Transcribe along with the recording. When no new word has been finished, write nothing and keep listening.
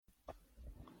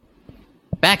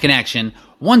back in action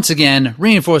once again.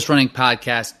 Reinforced Running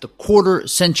Podcast, the quarter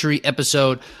century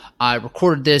episode. I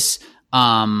recorded this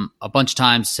a bunch of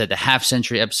times, said the half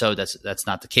century episode. That's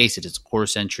not the case. It is a quarter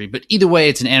century. But either way,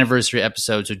 it's an anniversary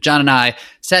episode. So John and I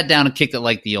sat down and kicked it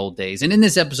like the old days. And in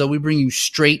this episode, we bring you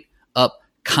straight up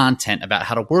content about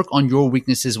how to work on your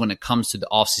weaknesses when it comes to the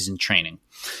off-season training.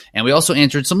 And we also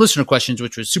answered some listener questions,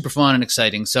 which was super fun and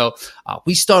exciting. So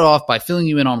we start off by filling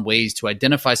you in on ways to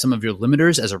identify some of your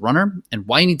limiters as a runner and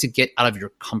why you need to get out of your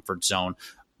comfort zone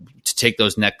to take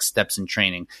those next steps in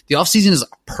training. The off-season is a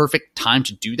perfect time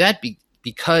to do that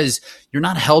because you're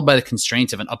not held by the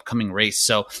constraints of an upcoming race.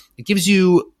 So we give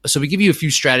you a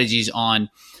few strategies on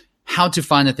how to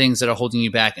find the things that are holding you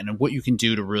back and what you can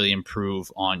do to really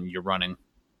improve on your running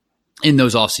in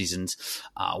those off seasons.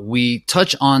 We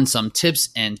touch on some tips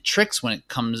and tricks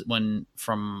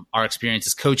from our experience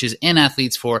as coaches and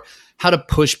athletes for how to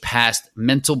push past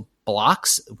mental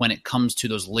blocks when it comes to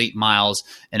those late miles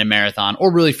in a marathon,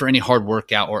 or really for any hard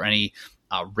workout or any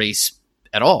race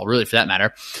at all, really for that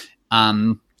matter.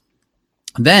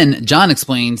 Then John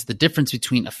explains the difference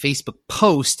between a Facebook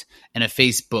post and a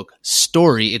Facebook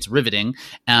story. It's riveting.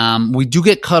 We do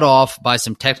get cut off by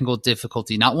some technical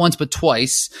difficulty, not once, but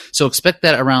twice. So expect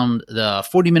that around the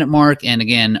 40-minute mark and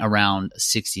again around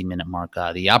 60-minute mark.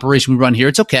 The operation we run here,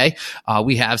 it's okay.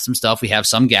 We have some stuff. We have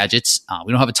some gadgets.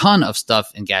 We don't have a ton of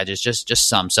stuff and gadgets, just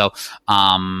some. So,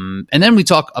 and then we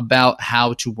talk about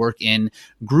how to work in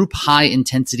group high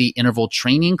intensity interval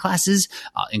training classes,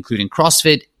 including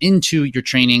CrossFit, into your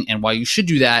training and why you should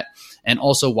do that, and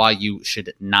also why you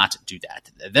should not do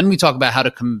that. Then we talk about how to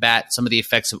combat some of the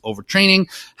effects of overtraining,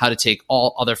 how to take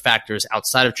all other factors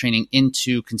outside of training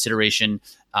into consideration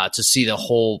to see the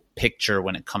whole picture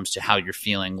when it comes to how you're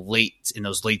feeling late in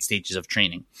those late stages of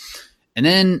training. And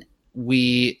then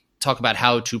we talk about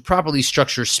how to properly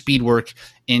structure speed work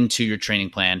into your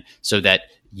training plan so that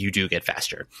you do get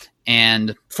faster.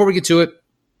 And before we get to it,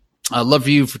 I'd love for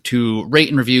you to rate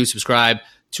and review, subscribe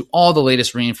to all the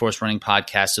latest Reinforced Running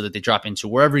podcasts so that they drop into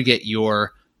wherever you get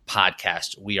your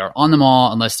podcast. We are on them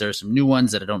all, unless there are some new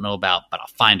ones that I don't know about, but I'll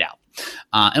find out.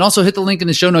 And also hit the link in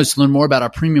the show notes to learn more about our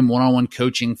premium one-on-one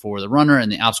coaching for the runner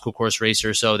and the obstacle course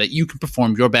racer so that you can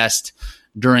perform your best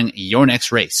during your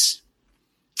next race.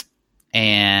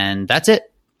 And that's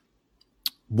it.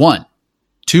 1,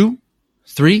 2,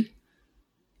 3,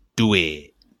 do it.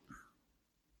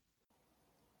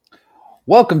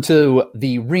 Welcome to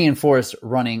the Reinforced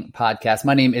Running Podcast.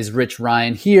 My name is Rich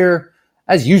Ryan, here,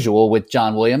 as usual, with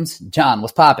John Williams. John,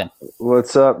 what's popping?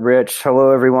 What's up, Rich?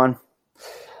 Hello, everyone.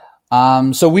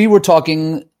 So we were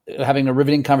having a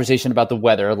riveting conversation about the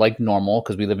weather, like normal,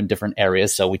 because we live in different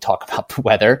areas, so we talk about the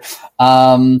weather.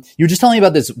 You were just telling me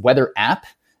about this weather app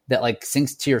that like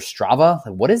syncs to your Strava.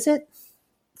 Like, what is it?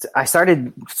 I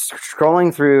started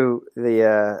scrolling through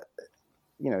the,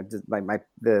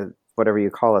 the whatever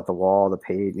you call it, the wall, the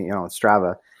page,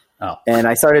 Strava. Oh. And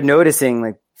I started noticing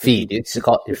like feed. It's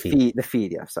called your feed. The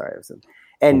feed, yeah. Sorry.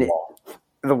 And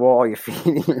the wall, your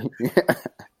feed.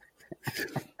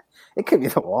 It could be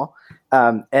the wall.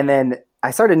 And then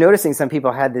I started noticing some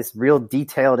people had this real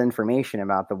detailed information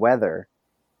about the weather.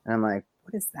 And I'm like,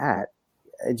 what is that?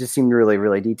 It just seemed really,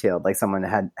 really detailed. Like someone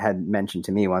had mentioned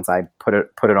to me once I put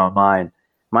it on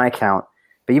my account.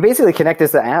 But you basically connect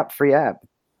this free app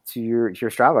to your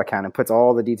Strava account and puts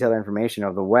all the detailed information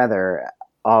of the weather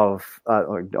of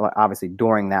obviously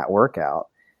during that workout,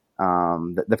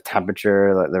 the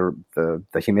temperature,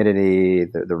 the humidity,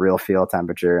 the real field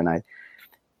temperature. And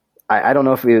I don't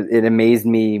know if it amazed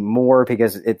me more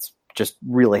because it's just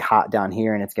really hot down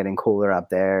here and it's getting cooler up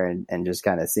there, and just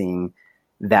kind of seeing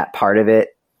that part of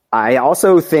it. I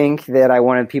also think that I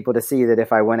wanted people to see that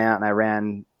if I went out and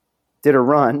I did a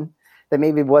run that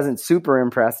maybe wasn't super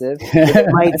impressive, they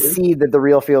might see that the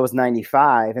real field was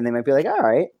 95 and they might be like, all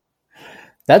right.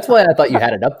 That's why I thought you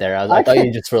had it up there. I thought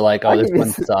you just were like, oh, this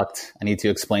one sucked. I need to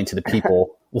explain to the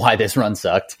people why this run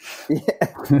sucked. Yeah,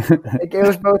 it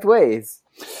goes both ways.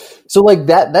 So like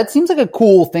that seems like a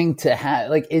cool thing to have.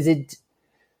 Like, is it,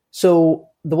 so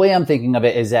the way I'm thinking of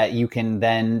it is that you can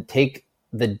then take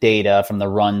the data from the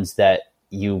runs that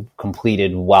you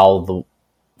completed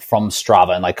from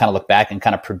Strava and like kind of look back and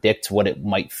kind of predict what it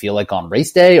might feel like on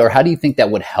race day? Or how do you think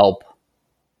that would help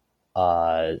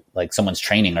like someone's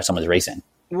training or someone's racing?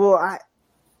 Well, I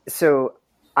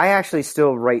actually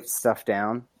still write stuff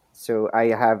down. So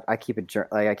I keep it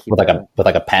with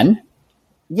a pen.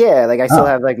 Yeah, like I still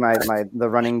have like the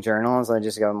running journals. I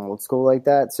just got them old school like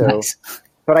that. So, nice.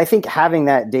 But I think having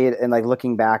that data and like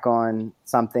looking back on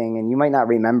something, and you might not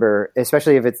remember,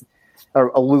 especially if it's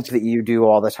a loop that you do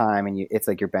all the time, and it's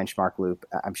like your benchmark loop.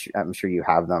 I'm sure you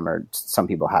have them, or some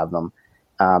people have them,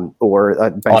 or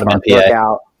a benchmark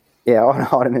workout. Yeah, on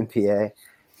Autumn MPA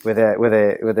with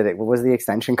a what was the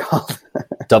extension called?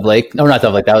 Dove Lake? No, not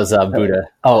Dove Lake. That was Buddha.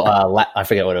 I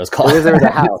forget what it was called. There was a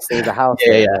house. There was a house.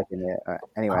 Yeah.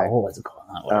 Anyway, what was it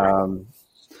called?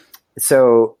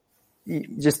 So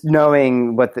just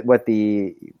knowing what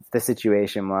the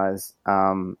situation was,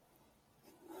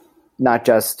 not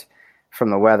just from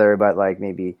the weather, but like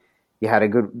maybe you had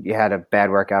a bad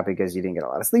workout because you didn't get a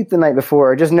lot of sleep the night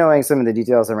before, or just knowing some of the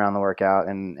details around the workout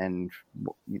and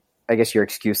I guess your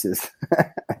excuses.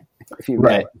 If you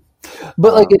right.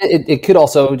 But like it could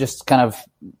also just kind of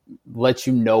let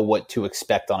you know what to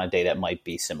expect on a day that might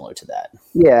be similar to that.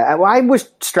 Yeah. Well, I wish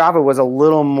Strava was a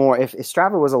little more, if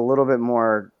Strava was a little bit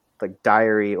more like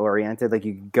diary oriented, like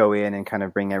you could go in and kind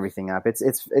of bring everything up. It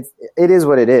is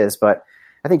what it is, but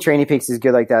I think Training Peaks is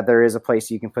good like that. There is a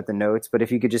place you can put the notes, but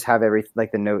if you could just have the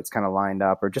notes kind of lined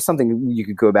up, or just something you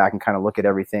could go back and kind of look at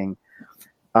everything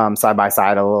side by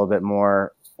side a little bit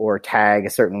more, or tag a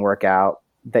certain workout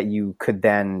that you could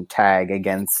then tag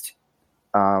against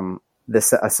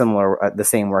the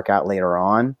same workout later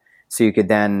on. So you could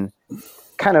then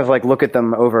kind of like look at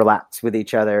them overlaps with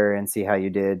each other and see how you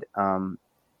did.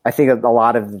 I think a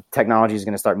lot of technology is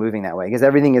going to start moving that way, because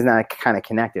everything is now kind of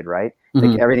connected, right?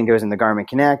 Mm-hmm. Like everything goes into Garmin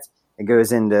Connect. It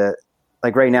goes into,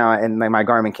 like right now, and my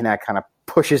Garmin Connect kind of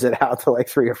pushes it out to like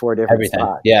 3 or 4 different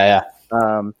spots. Yeah.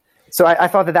 So I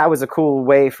thought that was a cool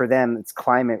way for them. It's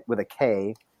Climate with a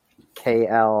K, Klimat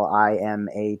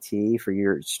for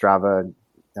your Strava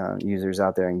users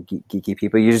out there and geeky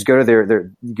people. You just go to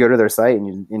their site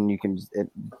and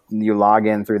you log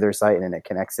in through their site, and then it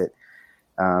connects it.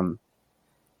 So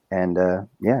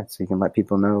you can let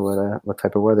people know what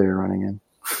type of weather you're running in.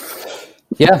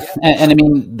 Yeah, and I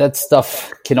mean that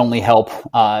stuff can only help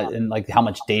in like how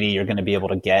much data you're going to be able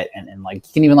to get, and like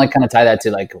you can even like kind of tie that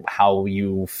to like how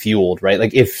you fueled, right?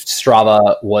 Like if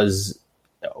Strava was,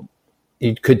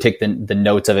 you could take the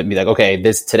notes of it and be like, okay,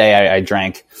 today I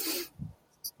drank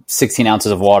 16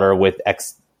 ounces of water with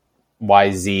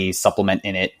XYZ supplement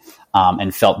in it,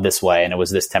 and felt this way, and it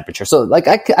was this temperature. So like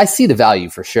I see the value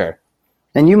for sure.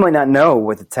 And you might not know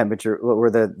what the temperature, where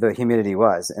the humidity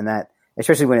was, and that,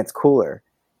 especially when it's cooler,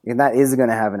 and that is going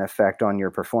to have an effect on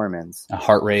your performance. A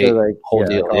heart rate, so like, whole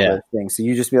deal, those things. So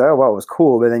you just be like, oh, well, it was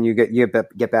cool, but then you get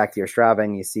back to your Strava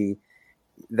and you see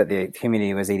that the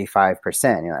humidity was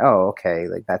 85%. You're like, oh, okay,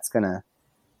 like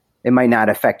it might not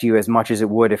affect you as much as it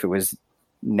would if it was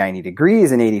 90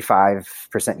 degrees and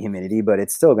 85% humidity, but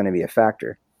it's still going to be a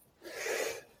factor.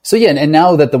 So yeah, and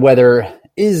now that the weather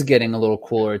is getting a little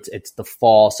cooler, it's the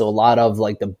fall, so a lot of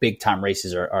like the big time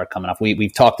races are coming up.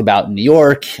 We've talked about New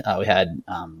York. We had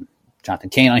Jonathan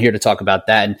Kane on here to talk about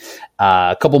that, and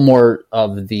a couple more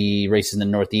of the races in the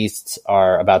Northeast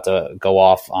are about to go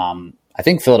off. I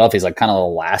think Philadelphia is like kind of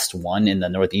the last one in the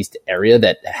Northeast area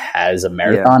that has a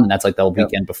marathon, and that's like the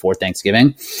weekend before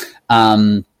Thanksgiving.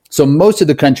 So most of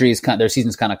the country's their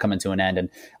season's kind of coming to an end, and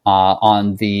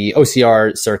on the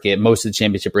OCR circuit, most of the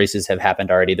championship races have happened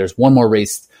already. There's one more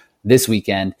race this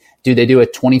weekend. They do a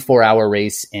 24-hour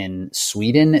race in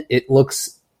Sweden. It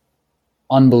looks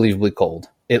unbelievably cold.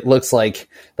 It looks like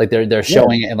they're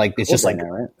showing it, and like it's just like,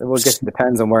 right? Well, it just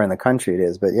depends on where in the country it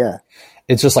is, but yeah,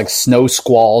 it's just like snow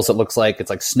squalls. It looks like it's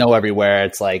like snow everywhere.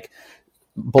 It's like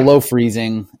below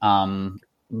freezing. I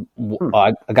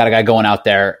got a guy going out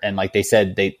there, and like they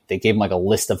said, they gave him like a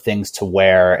list of things to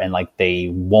wear, and like they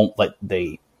won't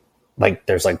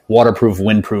there's like waterproof,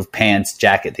 windproof pants,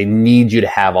 jacket. They need you to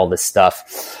have all this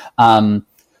stuff. So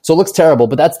it looks terrible,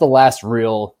 but that's the last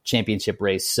real championship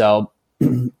race. So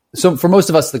for most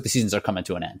of us, like the seasons are coming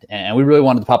to an end, and we really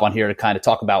wanted to pop on here to kind of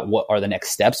talk about what are the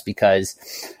next steps, because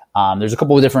there's a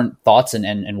couple of different thoughts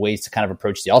and ways to kind of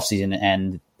approach the off season,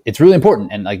 and it's really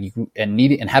important, and like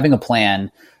having a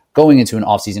plan going into an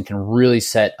off season can really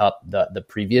set up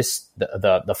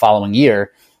the following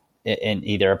year in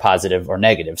either a positive or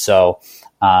negative. So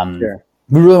sure.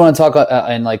 We really want to talk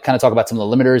and like kind of talk about some of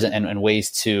the limiters and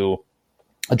ways to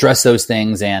address those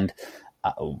things, and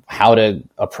how to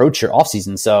approach your off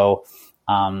season. So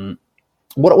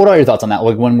what are your thoughts on that?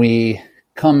 Like when we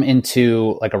come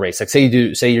into like a race, like say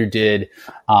you did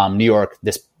New York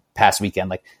this past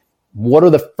weekend, like what are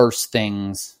the first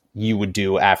things you would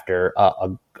do after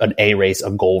an A race,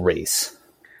 a goal race?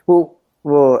 Well,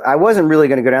 I wasn't really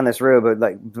going to go down this road,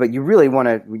 but you really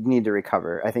need to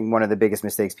recover. I think one of the biggest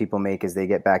mistakes people make is they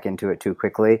get back into it too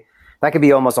quickly. That could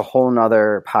be almost a whole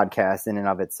nother podcast in and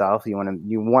of itself. You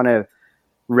want to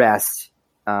rest,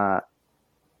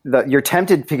 you're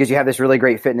tempted because you have this really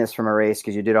great fitness from a race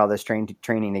because you did all this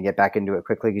training to get back into it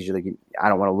quickly because you're like, I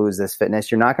don't want to lose this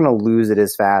fitness. You're not going to lose it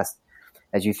as fast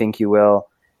as you think you will.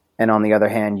 And on the other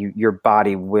hand, your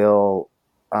body will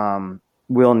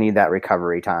need that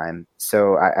recovery time.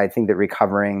 So I think that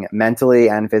recovering mentally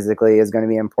and physically is going to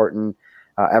be important.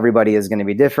 Everybody is going to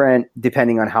be different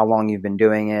depending on how long you've been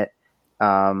doing it.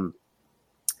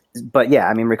 But yeah,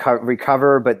 I mean,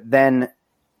 recover, but then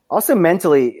also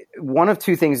mentally, one of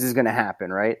two things is going to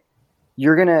happen, right?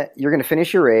 You're going to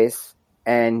finish your race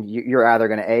and you're either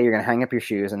going to, you're going to hang up your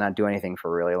shoes and not do anything for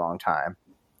a really long time.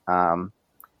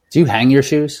 Do you hang your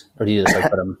shoes or do you just like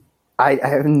put them? I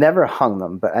have never hung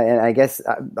them, but I guess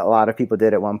a lot of people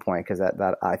did at one point because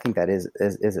that I think that is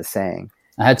a saying.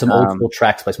 I had some old school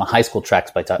track spikes, my high school track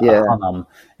spikes. I hung them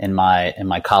in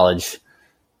my college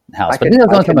house. I could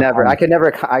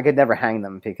never hang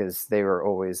them because they were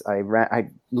always. I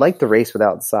liked the race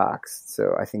without socks,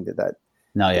 so I think that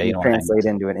you don't translate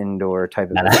into an indoor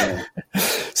type of thing.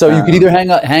 So you could either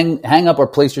hang up or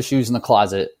place your shoes in the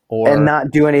closet, and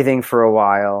not do anything for a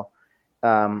while.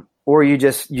 Or you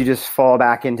just fall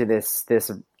back into this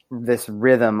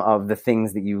rhythm of the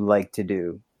things that you like to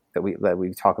do that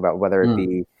we talk about, whether it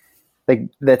be like,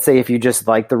 let's say if you just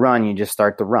like the run, you just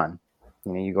start the run,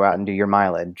 you go out and do your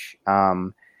mileage.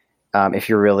 If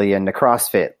you're really into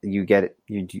CrossFit,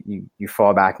 you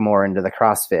fall back more into the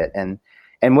CrossFit.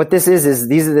 And what this is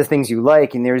these are the things you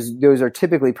like. And those are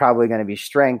typically probably going to be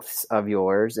strengths of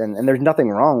yours. And there's nothing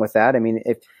wrong with that. I mean,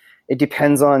 it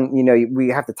depends on, we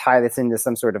have to tie this into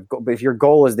some sort of goal. But if your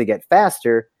goal is to get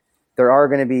faster, there are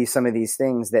going to be some of these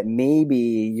things that maybe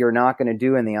you're not going to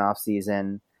do in the off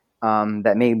season,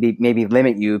 that maybe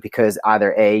limit you because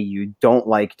either A, you don't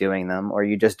like doing them or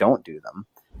you just don't do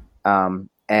them.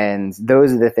 And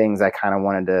those are the things I kind of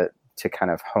wanted to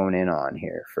kind of hone in on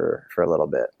here for a little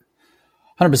bit.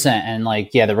 100%. And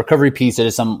the recovery piece, it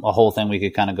is a whole thing we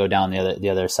could kind of go down the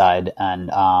other side. And,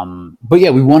 but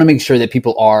yeah, we want to make sure that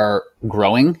people are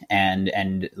growing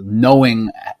and knowing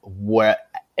what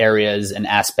areas and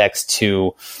aspects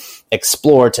to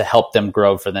explore to help them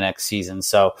grow for the next season.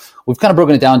 So we've kind of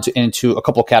broken it down into a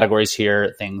couple categories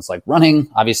here, things like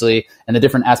running, obviously, and the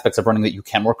different aspects of running that you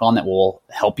can work on that will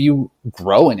help you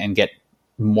grow and get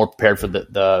more prepared for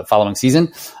the following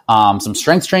season. Some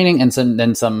strength training and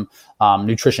some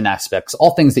nutrition aspects,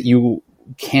 all things that you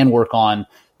can work on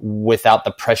without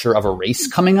the pressure of a race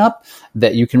coming up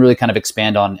that you can really kind of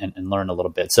expand on and learn a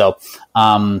little bit. So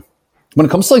when it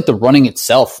comes to the running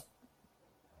itself,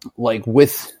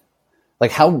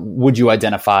 how would you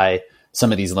identify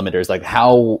some of these limiters?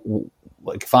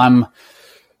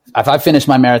 If I finish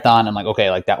my marathon, I'm like,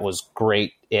 okay, that was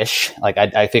great-ish.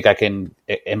 I think I can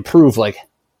improve.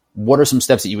 What are some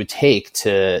steps that you would take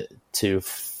to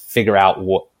figure out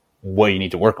what you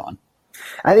need to work on?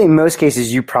 I think in most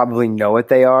cases you probably know what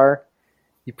they are.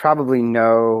 You probably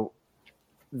know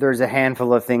there's a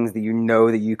handful of things that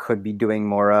that you could be doing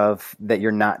more of that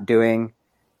you're not doing.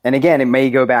 And again, it may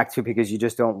go back to because you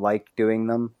just don't like doing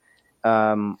them,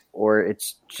 or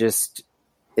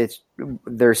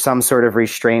there's some sort of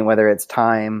restraint, whether it's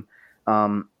time.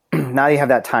 Now you have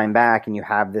that time back and you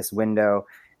have this window.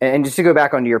 And just to go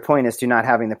back onto your point as to not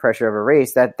having the pressure of a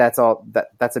race, that's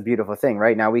a beautiful thing,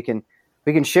 right? Now we can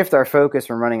shift our focus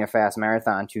from running a fast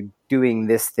marathon to doing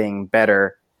this thing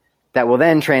better that will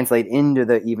then translate into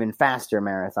the even faster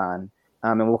marathon.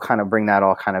 And we'll kind of bring that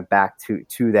all kind of back to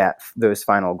those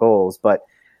final goals. But,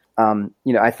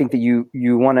 I think that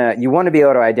you want to be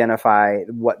able to identify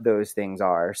what those things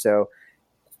are. So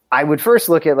I would first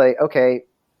look at okay,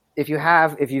 if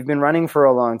you've been running for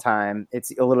a long time,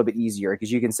 it's a little bit easier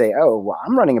because you can say, oh, well,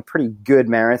 I'm running a pretty good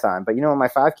marathon, but my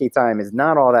 5K time is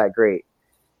not all that great,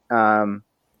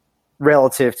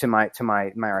 relative to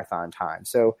my marathon time.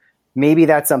 So maybe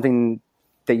that's something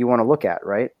that you want to look at,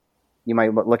 right? You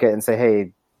might look at it and say,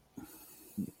 hey,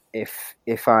 if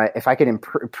I could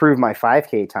improve my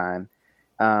 5K time,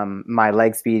 my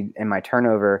leg speed and my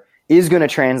turnover is going to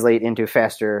translate into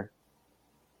faster,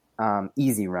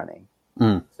 easy running.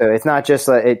 So it's not just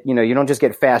you don't just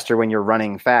get faster when you're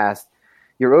running fast.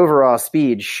 Your overall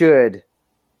speed should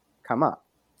come up.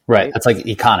 Right. That's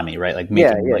economy, right?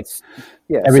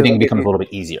 Everything becomes a little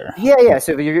bit easier. Yeah.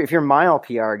 So if your mile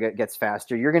PR gets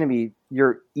faster,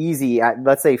 you're easy at,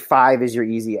 let's say 5 is your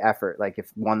easy effort. If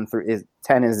 1 through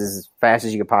 10 is as fast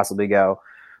as you could possibly go,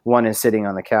 1 is sitting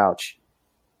on the couch.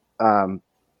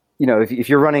 If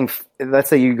you're running, let's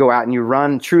say you go out and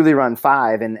you truly run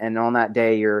 5 and on that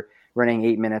day you're running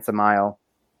 8 minutes a mile.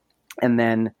 And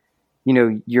then,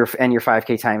 your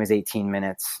 5K time is 18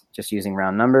 minutes, just using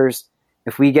round numbers.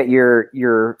 if we get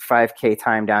your 5K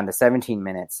time down to 17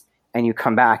 minutes and you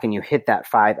come back and you hit that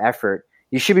 5 effort,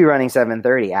 you should be running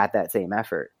 7:30 at that same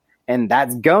effort. And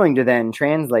that's going to then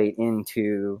translate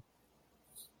into,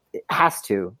 it has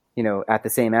to, at the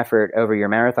same effort over your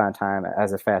marathon time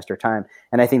as a faster time.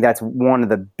 And I think that's one of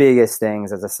the biggest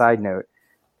things, as a side note,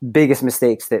 biggest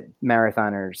mistakes that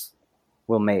marathoners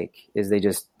will make is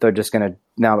they're just going to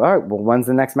now, all right, well, when's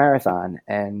the next marathon?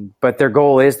 But their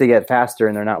goal is to get faster,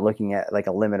 and they're not looking at like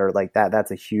a limiter like that.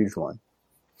 That's a huge one.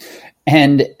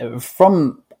 And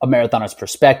from a marathoner's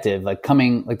perspective, like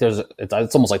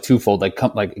it's almost like twofold, like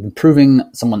improving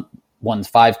one's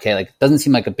 5K, like doesn't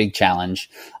seem like a big challenge.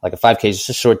 Like a 5K is just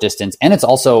a short distance, and it's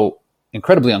also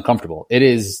incredibly uncomfortable. It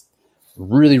is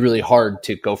really, really hard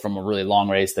to go from a really long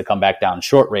race to come back down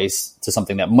short race to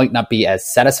something that might not be as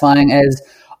satisfying as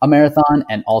a marathon,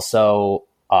 and also,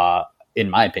 in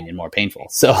my opinion, more painful.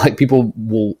 So like people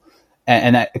will,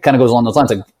 and that kind of goes along those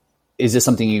lines. Like, is this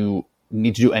something you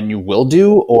need to do and you will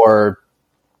do, or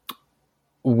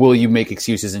will you make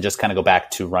excuses and just kind of go back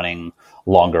to running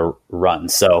longer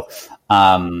runs? So,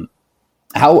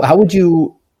 how would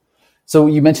you, so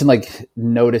you mentioned like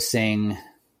noticing,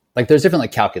 like there's different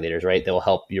like calculators, right? That will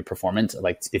help your performance.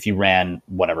 Like if you ran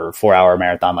whatever 4-hour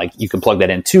marathon, like you can plug that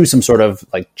into some sort of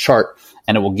like chart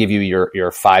and it will give you your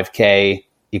 5K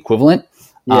equivalent.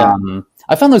 Yeah.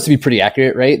 I found those to be pretty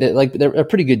accurate, right? They're a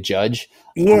pretty good judge.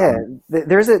 Yeah.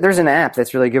 There's an app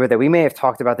that's really good with that. We may have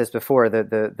talked about this before,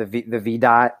 the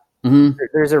VDOT. Mm-hmm.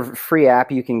 There's a free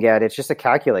app you can get. It's just a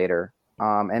calculator.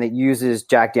 And it uses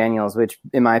Jack Daniels, which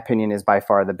in my opinion is by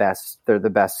far the best. They're the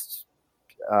best,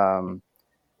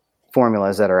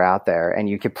 formulas that are out there. And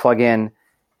you could plug in,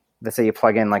 let's say you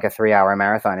plug in like a 3-hour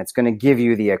marathon, it's going to give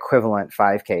you the equivalent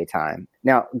 5K time.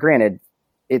 Now, granted,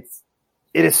 it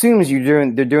assumes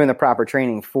they're doing the proper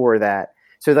training for that.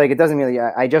 So like, it doesn't really,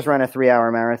 I just run a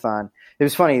 3-hour marathon. It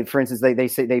was funny. For instance, they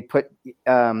say they put,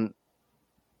 EK's,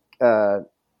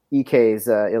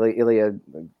 Ilya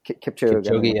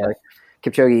Kipchoge, yeah.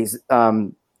 Kipchoge's,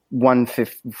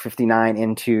 1:59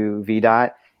 into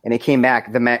VDOT. And it came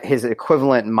back, his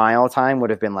equivalent mile time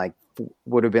would have been like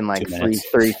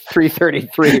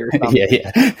 3:33 or something.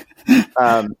 Yeah.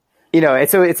 And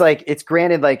so it's like, it's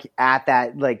granted, like at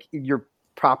that, like you're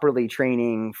properly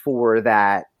training for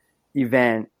that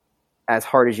event as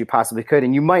hard as you possibly could.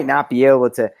 And you might not be able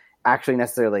to actually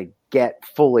necessarily get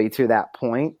fully to that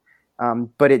point.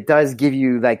 But it does give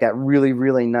you like that really,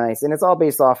 really nice, and it's all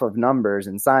based off of numbers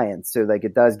and science. So like,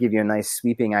 it does give you a nice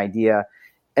sweeping idea.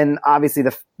 And obviously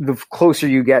the closer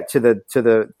you get to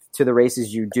the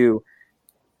races you do,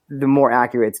 the more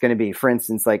accurate it's going to be. For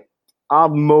instance, like I'll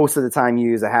most of the time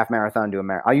use a half marathon to a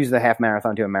marathon. I'll use the half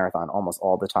marathon to a marathon almost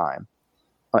all the time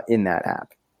in that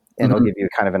app. And it'll give you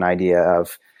kind of an idea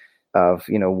of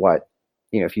what,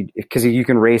 because you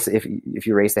can race, if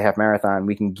you race the half marathon,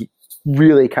 we can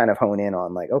really kind of hone in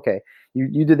on like, okay,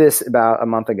 you did this about a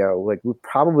month ago. Like we're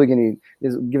probably going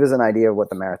to give us an idea of what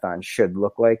the marathon should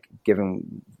look like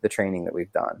given the training that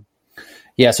we've done.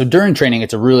 Yeah. So during training,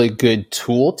 it's a really good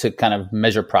tool to kind of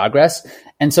measure progress.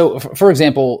 And so for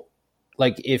example,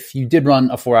 like if you did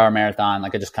run a 4-hour marathon,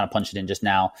 like I just kind of punched it in just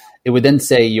now, it would then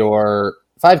say your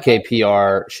 5K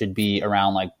PR should be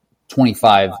around like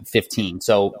 25:15.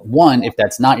 So one, if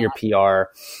that's not your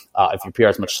PR, if your PR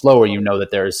is much slower, you know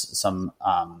that there's some,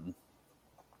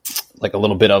 like a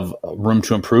little bit of room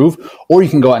to improve, or you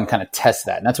can go out and kind of test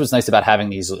that. And that's what's nice about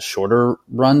having these shorter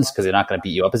runs, because they're not going to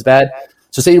beat you up as bad.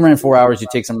 So say you run in 4 hours, you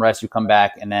take some rest, you come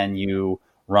back, and then you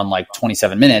run like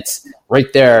 27 minutes.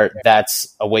 Right there,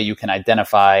 that's a way you can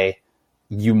identify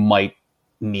you might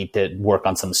need to work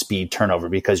on some speed turnover,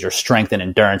 because your strength and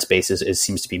endurance basis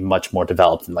seems to be much more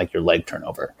developed than like your leg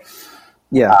turnover.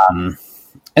 Yeah.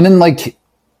 And then like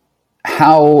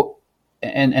how,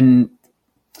 and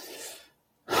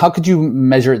how could you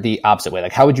measure it the opposite way?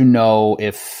 Like how would you know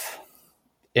if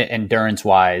endurance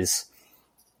wise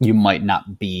you might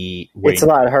not be where it's a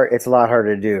lot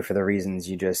harder to do for the reasons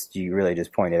you really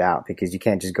just pointed out, because you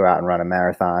can't just go out and run a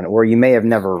marathon, or you may have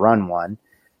never run one.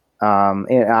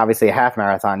 And obviously a half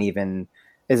marathon even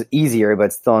is easier,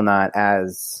 but still not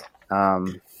as,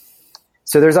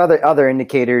 so there's other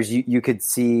indicators you could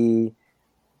see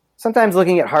sometimes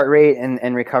looking at heart rate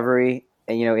and recovery,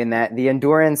 in that the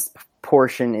endurance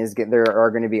portion there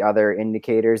are going to be other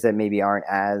indicators that maybe aren't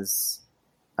as,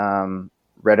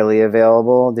 readily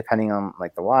available depending on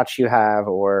like the watch you have,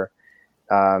 or,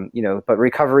 but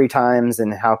recovery times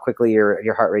and how quickly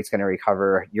your heart rate's going to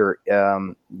recover, your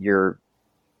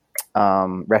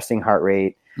resting heart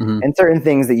rate, and certain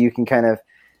things that you can kind of,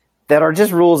 that are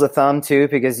just rules of thumb too,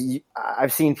 because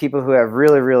I've seen people who have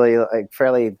really, really like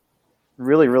fairly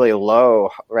really, really low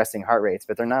resting heart rates,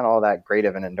 but they're not all that great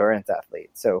of an endurance athlete.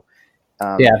 So,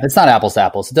 yeah, it's not apples to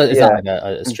apples. It's not like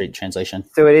a straight translation.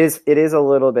 So it is a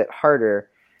little bit harder,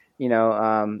 you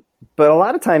know, but a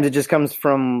lot of times it just comes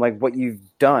from like what you've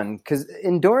done, because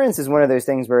endurance is one of those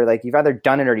things where like you've either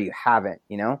done it or you haven't,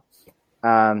 you know.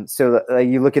 So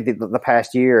you look at the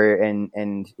past year,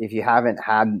 and if you haven't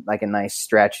had like a nice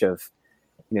stretch of,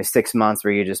 you know, 6 months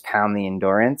where you just pound the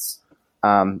endurance,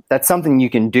 that's something you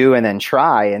can do and then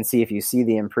try and see if you see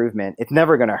the improvement. It's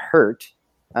never going to hurt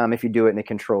if you do it in a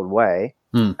controlled way.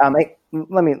 Let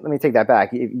me take that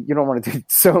back. You don't want to do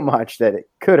so much that it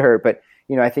could hurt, but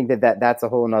you know, I think that's a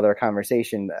whole nother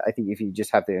conversation. I think if you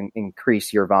just have to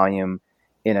increase your volume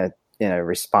in a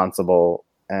responsible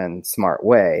and smart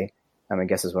way, I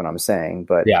guess is what I'm saying.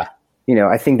 But yeah, you know,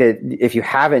 I think that if you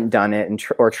haven't done it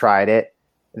or tried it,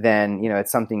 then you know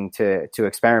it's something to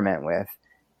experiment with.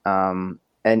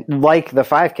 And like the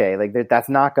 5K, like that's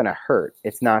not going to hurt.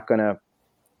 It's not going to.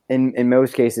 In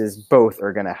most cases, both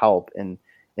are going to help in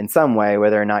some way,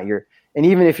 whether or not and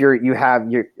even if you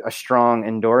have a strong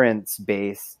endurance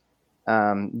base,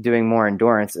 doing more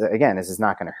endurance, again, this is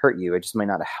not going to hurt you. It just might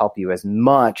not help you as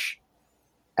much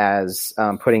as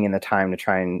putting in the time to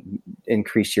try and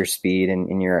increase your speed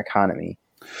and your economy.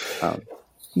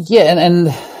 Yeah,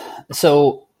 and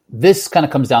so this kind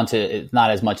of comes down to it's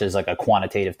not as much as like a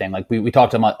quantitative thing. Like we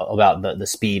talked about the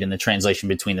speed and the translation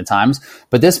between the times,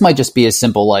 but this might just be as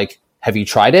simple like, have you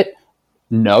tried it?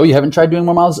 No, you haven't tried doing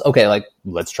more miles? Okay, like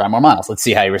let's try more miles. Let's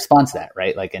see how you respond to that,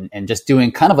 right? Like and just doing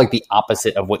kind of like the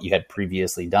opposite of what you had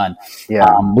previously done,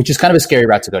 which is kind of a scary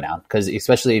route to go down, because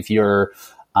especially if you're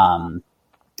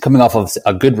coming off of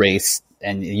a good race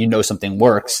and you know something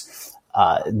works,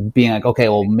 being like, okay,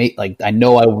 well, like I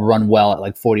know I will run well at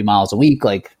like 40 miles a week.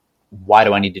 Like, why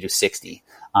do I need to do 60?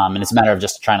 And it's a matter of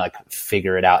just trying to like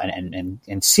figure it out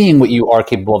and seeing what you are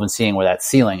capable of and seeing where that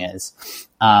ceiling is.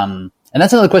 And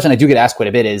that's another question I do get asked quite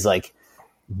a bit is like,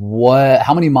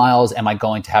 how many miles am I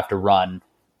going to have to run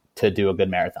to do a good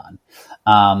marathon?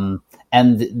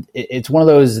 And it's one of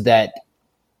those that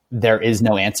there is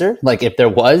no answer. Like if there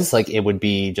was, like it would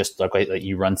be just like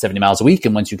you run 70 miles a week,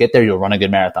 and once you get there, you'll run a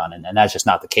good marathon. And that's just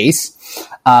not the case.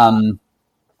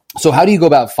 So how do you go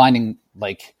about finding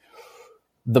like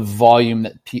the volume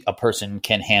that a person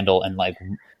can handle, and like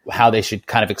how they should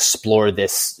kind of explore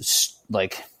this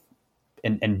like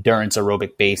endurance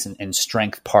aerobic base and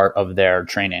strength part of their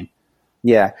training?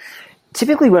 Yeah.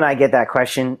 Typically when I get that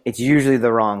question, it's usually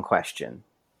the wrong question.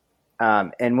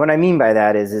 And what I mean by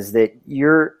that is that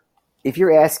if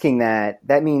you're asking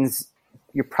that means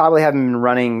you probably haven't been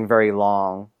running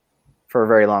for a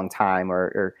very long time,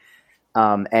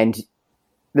 and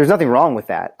there's nothing wrong with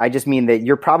that. I just mean that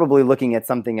you're probably looking at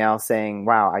something else saying,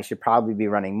 wow, I should probably be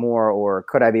running more, or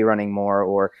could I be running more?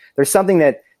 Or there's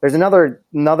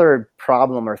another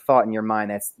problem or thought in your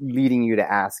mind that's leading you to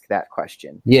ask that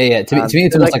question. Yeah. To me,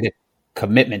 it's almost like a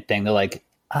commitment thing. They're like,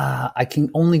 I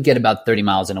can only get about 30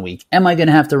 miles in a week. Am I going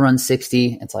to have to run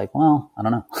 60? It's like, well, I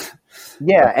don't know.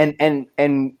 Yeah. And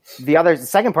the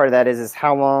second part of that is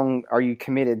how long are you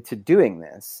committed to doing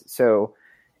this? So,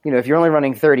 you know, if you're only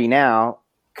running 30 now,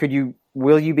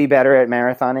 will you be better at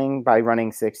marathoning by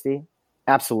running 60?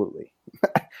 Absolutely.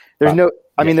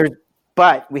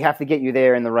 But we have to get you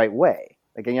there in the right way.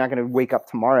 Like, you're not going to wake up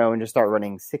tomorrow and just start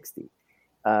running 60.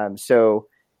 So,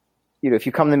 you know, if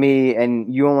you come to me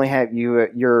and you only have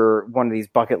you're one of these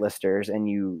bucket listers, and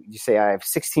you say, I have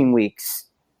 16 weeks,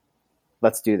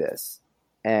 let's do this.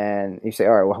 And you say,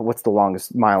 all right, well, what's the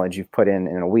longest mileage you've put in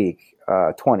a week?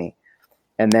 20.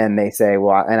 And then they say,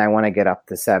 well, and I want to get up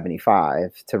to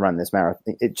 75 to run this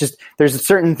marathon. There's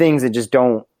certain things that just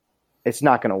it's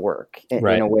not going to work in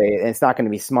a way. And it's not going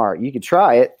to be smart. You could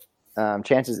try it, but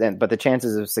the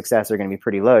chances of success are going to be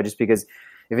pretty low, just because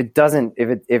if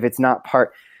it's not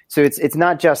part. So it's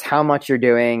not just how much you're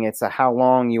doing, it's how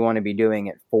long you want to be doing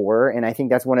it for. And I think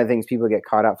that's one of the things people get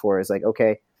caught up for is like,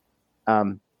 okay,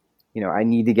 you know, I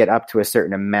need to get up to a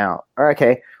certain amount. Or,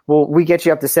 okay, well, we get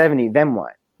you up to 70, then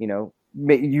what? You know,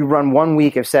 you run 1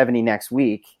 week of 70 next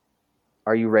week.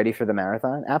 Are you ready for the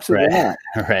marathon? Absolutely not.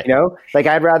 Right. You know, like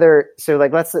I'd rather, so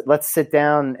like, let's sit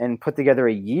down and put together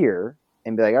a year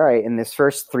and be like, all right, in this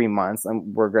first 3 months,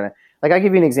 we're going to, like, I'll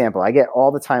give you an example. I get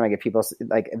all the time, I get people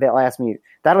like, they'll ask me,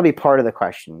 that'll be part of the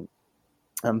question.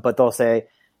 But they'll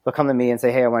come to me and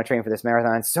say, hey, I want to train for this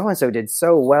marathon. So-and-so did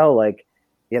so well, like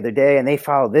the other day, and they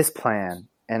followed this plan.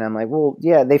 And I'm like, well,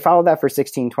 yeah, they followed that for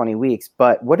 16, 20 weeks,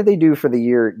 but what did they do for the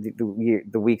year,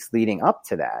 the weeks leading up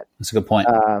to that? That's a good point.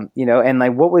 You know, and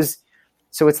like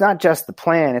so it's not just the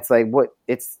plan. It's like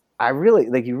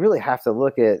you really have to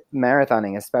look at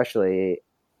marathoning, especially,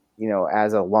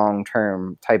 as a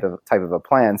long-term type of a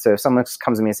plan. So if someone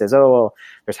comes to me and says, oh, well,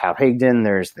 there's Hal Higdon,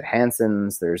 there's the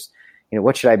Hansons, there's,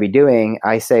 what should I be doing?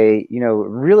 I say, it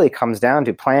really comes down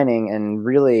to planning and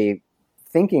really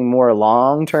thinking more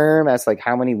long-term as like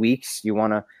how many weeks you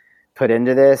want to put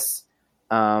into this,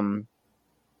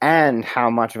 and how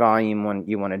much volume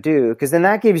you want to do. Because then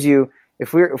that gives you,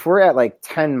 if we're at like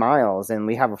 10 miles and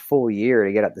we have a full year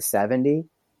to get up to 70,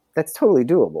 that's totally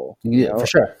doable. Yeah, for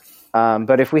sure.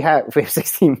 But if we have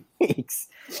 16 weeks,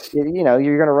 you're going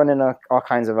to run into all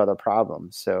kinds of other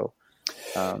problems. So,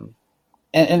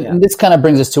 and this kind of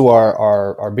brings us to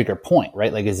our bigger point,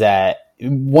 right? Like, is that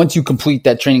once you complete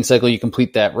that training cycle, you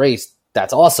complete that race,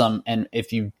 that's awesome. And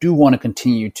if you do want to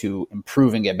continue to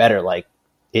improve and get better, like,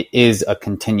 it is a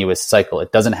continuous cycle.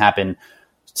 It doesn't happen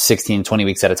 16, 20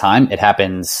 weeks at a time. It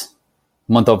happens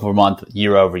month over month,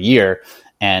 year over year.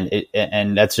 And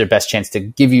that's your best chance to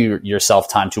give yourself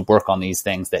time to work on these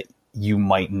things that you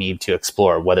might need to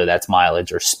explore, whether that's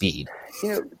mileage or speed.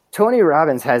 Tony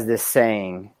Robbins has this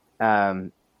saying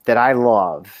that I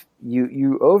love.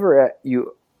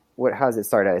 How does it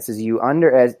start out? It says you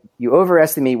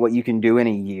overestimate what you can do in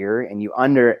a year, and you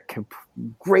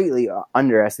greatly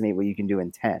underestimate what you can do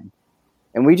in 10.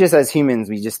 And we just, as humans,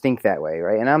 we just think that way,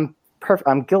 right? And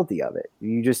I'm guilty of it.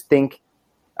 You just think,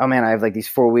 oh man, I have like these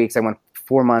 4 weeks, I want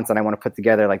 4 months, and I want to put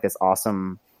together like this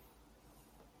awesome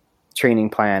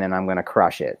training plan, and I'm going to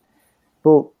crush it.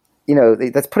 Well,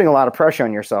 that's putting a lot of pressure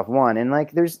on yourself, one, and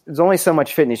like there's only so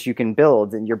much fitness you can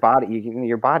build, and your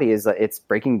body is it's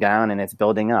breaking down and it's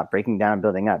building up.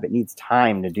 It needs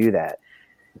time to do that.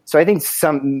 So I think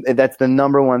that's the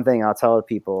number one thing I'll tell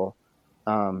people.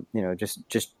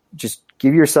 Just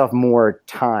give yourself more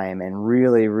time and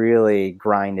really, really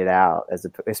grind it out,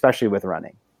 especially with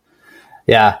running.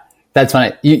 Yeah, that's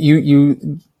funny.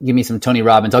 You give me some Tony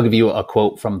Robbins. I'll give you a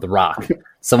quote from The Rock.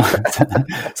 Someone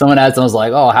asked him, I was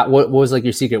like, oh, what was like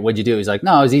your secret? What'd you do? He's like,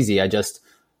 no, it was easy. I just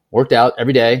worked out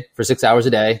every day for 6 hours a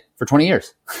day for 20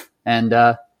 years. And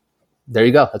there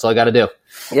you go. That's all I got to do.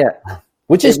 Yeah.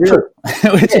 Which is true.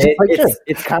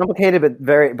 It's complicated,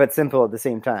 but simple at the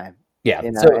same time. Yeah.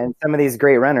 And some of these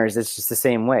great runners, it's just the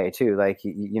same way too. Like,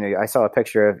 I saw a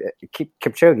picture of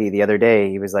Kipchoge the other day.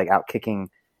 He was like out kicking,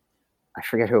 I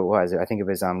forget who it was. I think it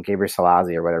was Gabriel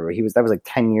Selassie or whatever. That was like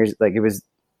 10 years. Like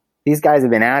these guys have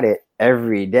been at it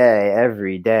every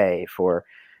day for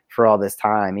all this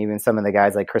time. Even some of the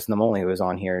guys like Chris Namoli, who was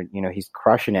on here, he's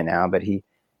crushing it now, but he's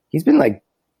been like,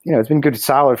 it's been good,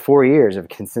 solid 4 years of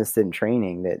consistent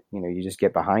training that, you just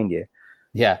get behind you.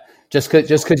 Yeah. Just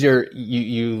cause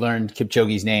you learned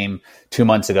Kipchoge's name 2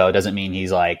 months ago doesn't mean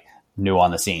he's like new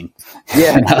on the scene.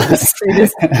 Yeah.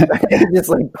 It just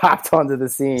like popped onto the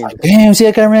scene. Like, damn, see,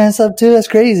 that guy ran sub too. That's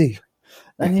crazy.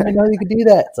 I didn't even know you could do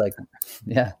that. It's like,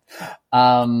 yeah.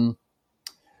 Well,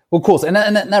 cool. So, and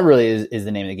that really is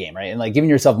the name of the game, right? And like giving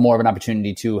yourself more of an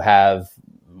opportunity to have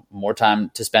more time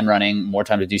to spend running, more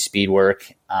time to do speed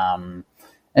work. And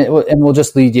we'll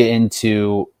just lead you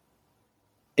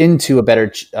into a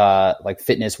better like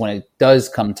fitness when it does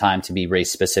come time to be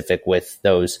race specific with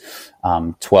those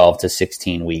 12 to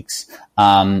 16 weeks.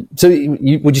 So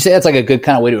would you say that's like a good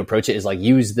kind of way to approach it, is like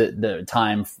use the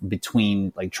time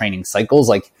between like training cycles?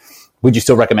 Like, would you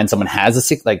still recommend someone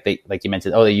has like you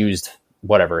mentioned, they used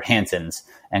whatever Hanson's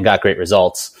and got great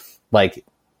results, like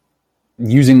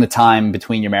using the time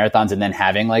between your marathons and then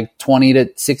having like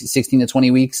 16 to 20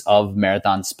 weeks of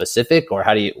marathon specific? Or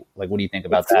how do you, like, what do you think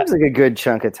about that? Seems like a good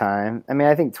chunk of time. I mean,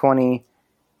 I think 20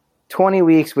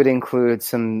 weeks would include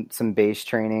some base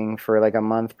training for like a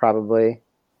month, probably.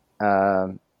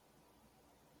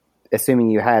 Assuming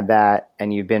you had that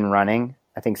and you've been running,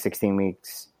 I think 16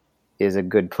 weeks is a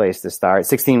good place to start.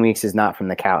 16 weeks is not from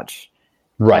the couch.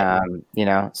 Right.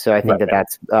 So I think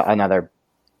that's another,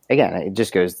 again, it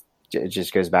just goes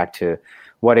back to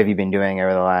what have you been doing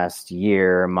over the last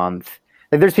year, month.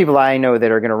 Like there's people I know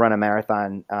that are going to run a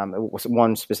marathon.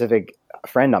 One specific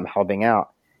friend I'm helping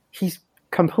out, he's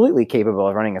completely capable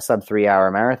of running a sub 3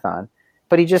 hour marathon,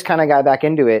 but he just kind of got back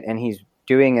into it and he's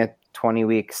doing a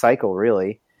 20-week cycle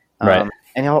really. Right.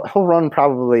 And he'll run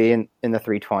probably in the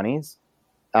 3:20s.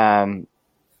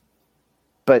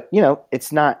 But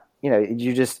it's not,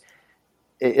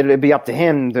 it'll be up to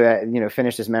him to,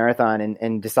 finish this marathon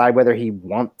and decide whether he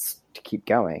wants to keep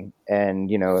going. And,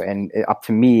 and up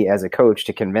to me as a coach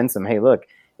to convince him, hey, look,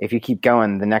 if you keep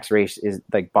going, the next race is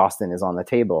like Boston is on the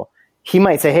table. He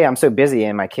might say, hey, I'm so busy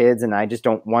and my kids and I just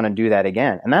don't want to do that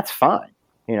again. And that's fine.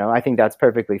 I think that's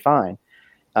perfectly fine.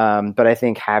 But I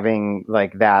think having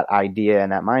like that idea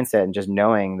and that mindset and just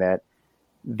knowing that,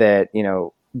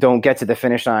 don't get to the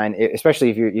finish line,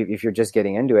 especially if you're just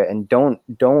getting into it, and don't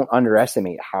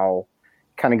underestimate how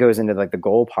kind of goes into like the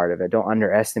goal part of it. Don't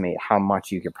underestimate how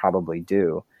much you could probably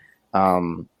do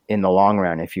in the long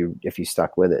run if you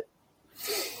stuck with it.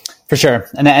 For sure.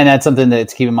 And that's something that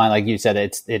to keep in mind. Like you said,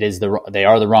 they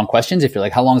are the wrong questions. If you're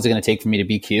like, how long is it going to take for me to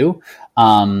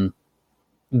BQ?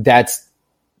 That's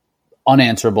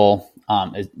unanswerable.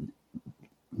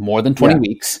 More than 20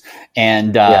 weeks.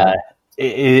 And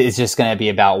it's just going to be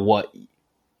about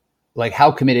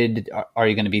how committed are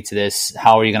you going to be to this?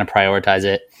 How are you going to prioritize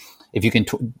it? If you can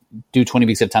do 20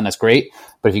 weeks at a time, that's great.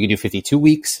 But if you can do 52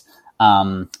 weeks,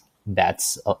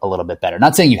 that's a little bit better.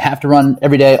 Not saying you have to run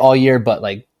every day all year, but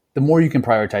like the more you can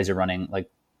prioritize your running, like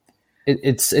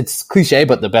it's cliche,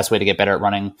 but the best way to get better at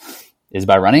running is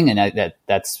by running. And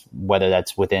that's whether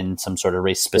that's within some sort of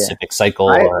race specific cycle.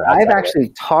 I've actually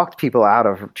talked people out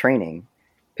of training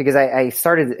because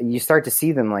you start to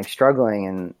see them like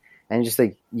struggling and just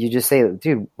like, you just say,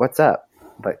 dude, what's up?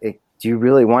 But do you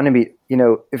really want to be,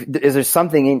 is there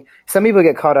something some people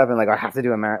get caught up in like, I have to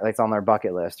do a marathon, like it's on their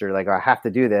bucket list, or like, I have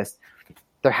to do this.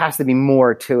 There has to be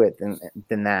more to it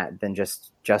than that, than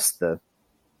just the,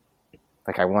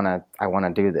 like, I want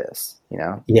to do this,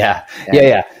 Yeah.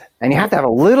 And you have to have a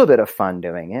little bit of fun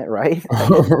doing it. Right.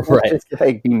 Right. Just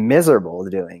like be miserable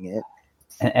doing it.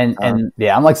 And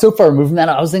I'm like so far removed from that.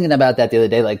 I was thinking about that the other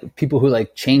day, like people who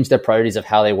like change their priorities of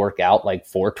how they work out, like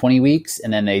for 20 weeks.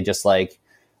 And then they just like,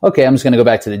 okay, I'm just going to go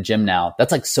back to the gym now.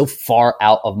 That's like so far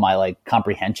out of my like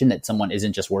comprehension that someone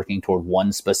isn't just working toward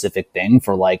one specific thing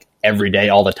for like every day,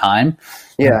 all the time.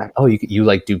 Yeah. Oh, you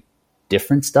like do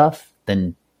different stuff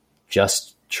than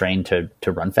just train to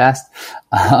run fast.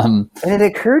 And it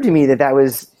occurred to me that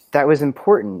was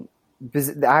important,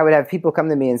 because I would have people come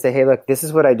to me and say, hey, look, this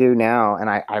is what I do now. And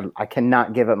I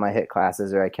cannot give up my HIIT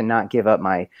classes, or I cannot give up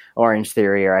my Orange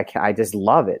Theory, or I just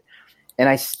love it. And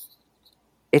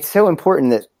it's so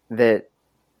important that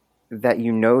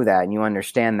you know that, and you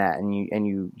understand that, and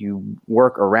you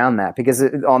work around that. Because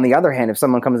on the other hand, if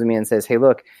someone comes to me and says, hey,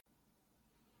 look,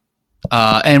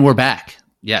 and we're back.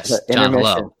 Yes. John,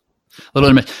 hello. A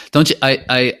little bit. Don't you?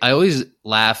 I always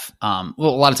laugh. Well, a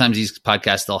lot of times these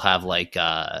podcasts, they'll have like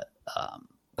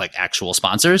actual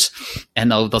sponsors,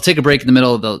 and they'll take a break in the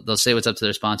middle. They'll say what's up to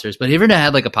their sponsors. But have you ever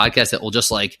had like a podcast that will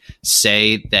just like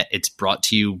say that it's brought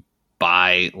to you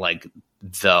by like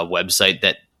the website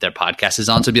that their podcast is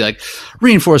on? So it'd be like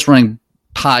Reinforced Running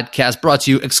Podcast brought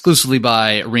to you exclusively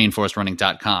by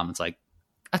reinforcedrunning.com. It's like,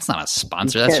 that's not a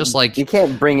sponsor. That's just like, you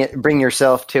can't bring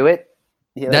yourself to it.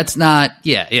 That's not,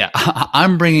 yeah.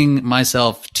 I'm bringing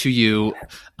myself to you,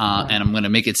 and I'm going to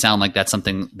make it sound like that's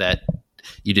something that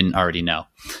you didn't already know.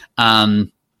 No,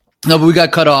 but we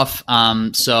got cut off.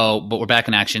 But we're back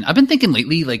in action. I've been thinking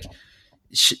lately, like,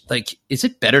 is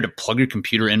it better to plug your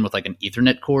computer in with like an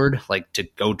Ethernet cord, like to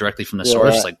go directly from the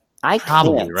source? Like,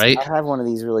 probably, can't. Right? I have one of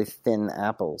these really thin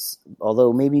apples,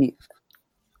 although maybe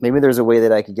there's a way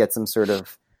that I could get some sort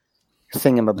of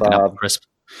thingamabob. Crisp.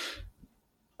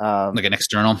 Like an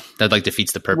external that like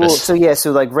defeats the purpose. Well,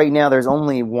 so like right now there's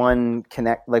only one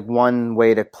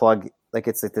way to plug, like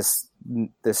it's like this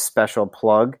special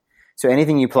plug. So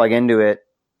anything you plug into it,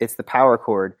 it's the power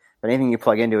cord, but anything you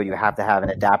plug into it, you have to have an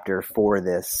adapter for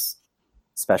this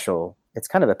special. It's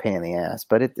kind of a pain in the ass,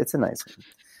 but it's a nice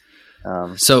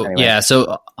one. Anyway.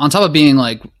 So on top of being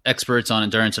like experts on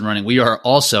endurance and running, we are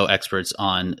also experts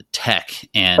on tech.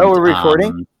 And we're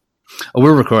recording.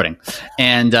 We're recording,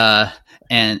 and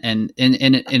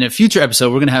in a future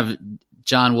episode, we're going to have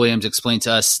John Williams explain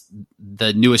to us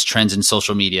the newest trends in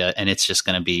social media, and it's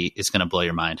going to blow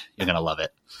your mind. You're going to love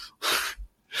it.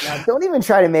 Now, don't even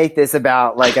try to make this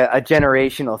about like a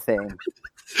generational thing.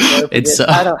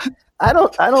 I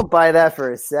don't buy that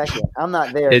for a second. I'm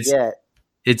not there yet.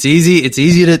 It's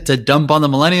easy to dump on the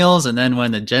millennials, and then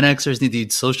when the Gen Xers need to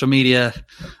use social media,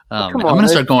 I'm going to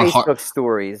start going Facebook hard.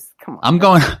 Stories. Come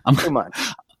on. I'm too much.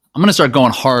 I'm going to start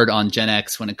going hard on Gen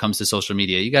X when it comes to social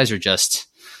media. You guys are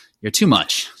you're too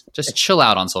much. Just chill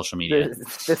out on social media.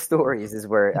 The stories is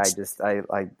where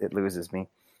it loses me.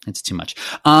 It's too much.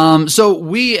 So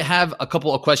we have a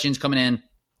couple of questions coming in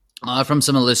from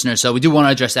some of the listeners. So we do want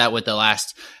to address that with the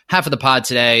last half of the pod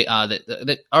today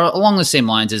that are along the same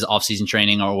lines as off-season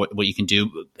training or what you can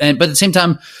do. But at the same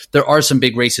time, there are some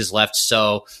big races left.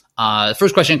 So the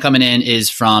first question coming in is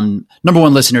from number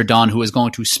one listener, Don, who is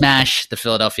going to smash the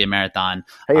Philadelphia Marathon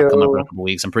coming up in a couple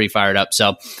weeks. I'm pretty fired up.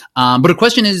 So, but a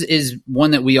question is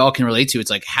one that we all can relate to.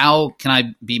 It's like, how can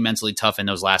I be mentally tough in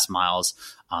those last miles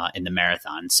in the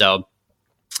marathon? So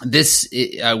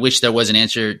I wish there was an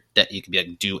answer that you could be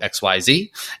like, do X, Y,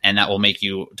 Z, and that will make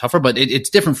you tougher. But it's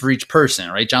different for each person,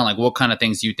 right, John? Like, what kind of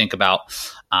things do you think about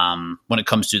when it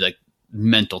comes to like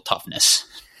mental toughness?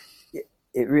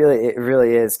 It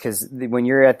really is, because when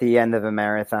you're at the end of a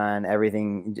marathon,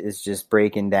 everything is just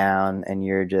breaking down, and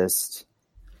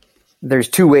there's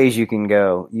two ways you can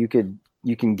go. You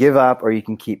can give up, or you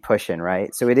can keep pushing,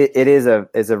 right? So it is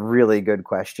a really good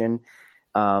question.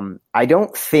 I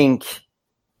don't think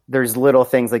there's little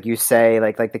things like you say,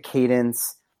 like the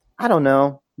cadence. I don't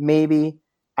know, maybe.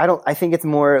 I think it's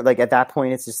more like at that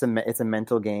point, it's just it's a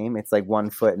mental game. It's like one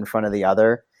foot in front of the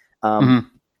other.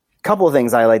 Couple of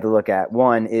things I like to look at.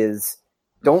 One is,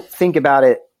 don't think about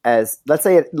it as, let's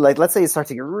say it starts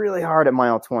to get really hard at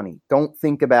mile 20. Don't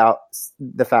think about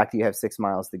the fact that you have 6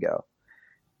 miles to go.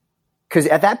 Because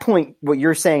at that point, what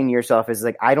you're saying to yourself is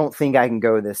like, I don't think I can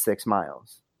go this 6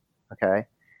 miles. Okay.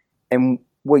 And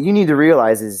what you need to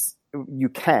realize is you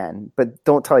can, but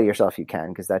don't tell yourself you can,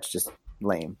 because that's just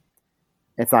lame.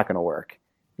 It's not going to work.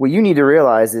 What you need to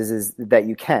realize is that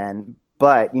you can,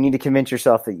 but you need to convince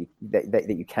yourself that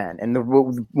you can. And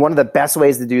one of the best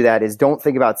ways to do that is, don't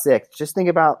think about 6. Just think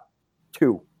about 2.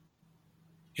 You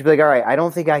should be like, all right, I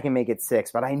don't think I can make it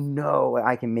 6, but I know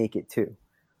I can make it 2.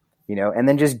 And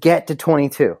then just get to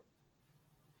 22.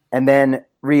 And then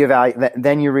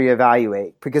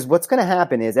reevaluate. Because what's going to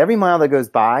happen is, every mile that goes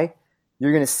by,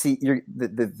 you're going to see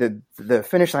the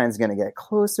finish line is going to get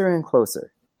closer and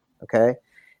closer. Okay.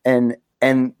 And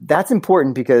that's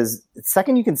important, because the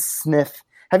second you can sniff,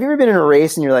 have you ever been in a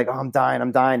race and you're like, oh, I'm dying.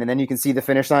 And then you can see the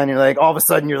finish line and you're like, all of a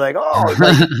sudden you're like, oh,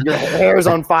 like your hair's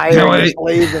on fire,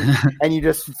 and you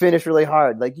just finish really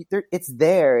hard. Like, it's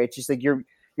there. It's just like you're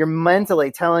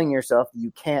mentally telling yourself that you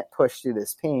can't push through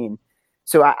this pain.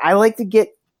 So I like to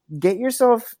get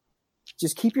yourself,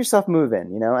 just keep yourself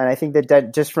moving, and I think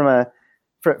that just from a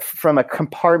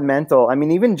compartmental, I mean,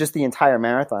 even just the entire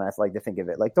marathon, I like to think of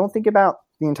it like, don't think about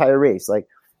the entire race. Like,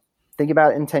 think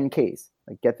about it in 10Ks.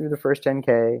 Like, get through the first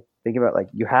 10K. Think about, like,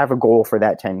 you have a goal for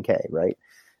that 10K, right?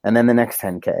 And then the next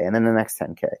 10K, and then the next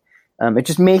 10K. It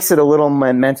just makes it a little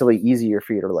mentally easier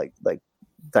for you to like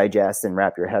digest and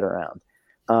wrap your head around.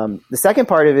 The second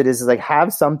part of it is like,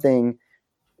 have something.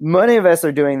 Many of us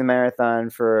are doing the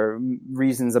marathon for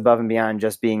reasons above and beyond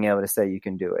just being able to say you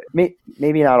can do it.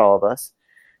 Maybe not all of us,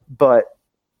 but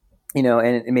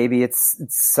and maybe it's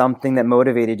something that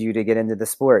motivated you to get into the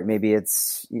sport. Maybe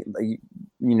it's,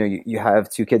 you have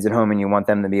 2 kids at home and you want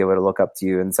them to be able to look up to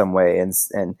you in some way, and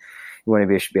you want to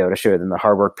be able to show them the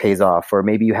hard work pays off. Or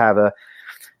maybe you're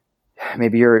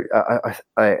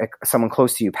someone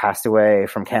close to you passed away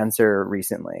from cancer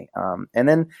recently. And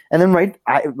then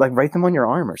write them on your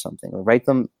arm or something, or write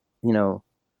them,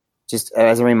 just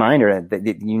as a reminder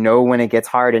that when it gets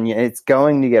hard, and it's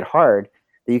going to get hard,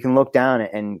 that you can look down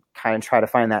and kind of try to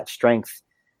find that strength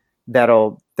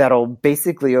that'll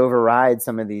basically override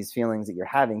some of these feelings that you're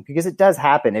having, because it does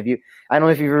happen. I don't know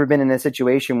if you've ever been in a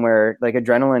situation where like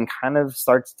adrenaline kind of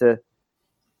starts to,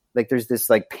 like, there's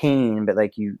this like pain, but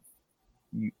like you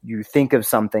think of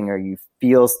something, or you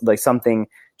feel like something,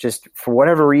 just for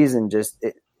whatever reason, just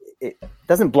it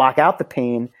doesn't block out the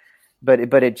pain, but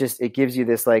it gives you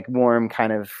this like warm,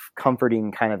 kind of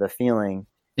comforting kind of a feeling.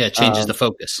 Yeah. It changes the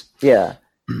focus. Yeah.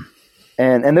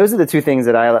 And those are the 2 things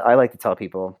that I like to tell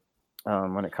people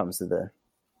when it comes to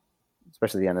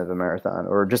especially the end of a marathon,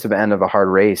 or just the end of a hard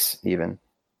race even.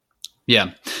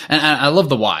 Yeah. And I love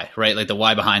the why, right? Like the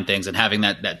why behind things, and having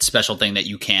that special thing that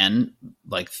you can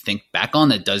like think back on,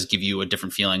 that does give you a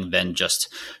different feeling than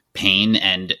just pain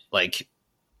and like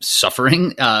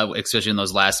suffering, especially in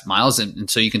those last miles. And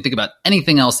so you can think about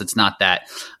anything else that's not that.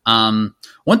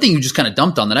 One thing you just kind of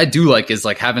dumped on that I do like is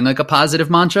like having like a positive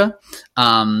mantra,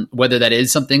 whether that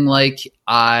is something like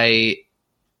I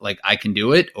can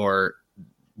do it, or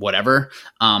whatever.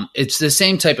 It's the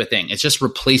same type of thing. It's just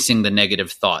replacing the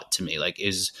negative thought to me,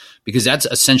 because that's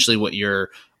essentially what you're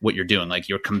doing. Like,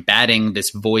 you're combating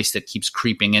this voice that keeps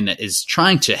creeping in, that is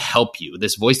trying to help you.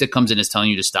 This voice that comes in is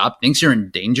telling you to stop, thinks you're in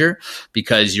danger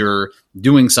because you're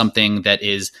doing something that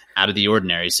is out of the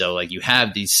ordinary. So like, you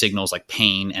have these signals like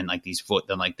pain and like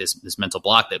this mental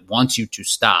block that wants you to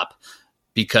stop,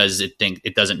 because it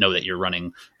doesn't know that you're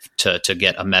running to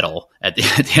get a medal at the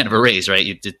end of a race, right?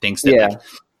 It thinks that like,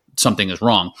 something is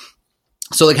wrong.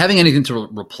 So like, having anything to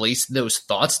replace those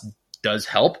thoughts does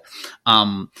help.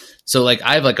 So like,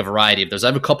 I have like a variety of those. I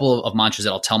have a couple of mantras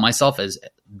that I'll tell myself as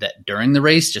that during the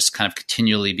race, just kind of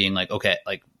continually being like, okay,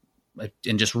 like,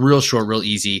 and just real short, real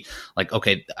easy. Like,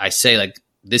 okay, I say like,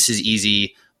 this is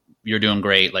easy. You're doing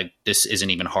great. Like, this isn't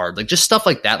even hard. Like, just stuff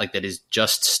like that. Like, that is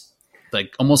just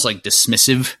like almost like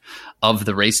dismissive of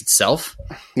the race itself.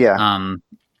 Yeah.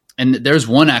 And there's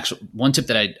one tip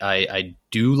that I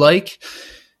do like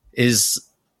is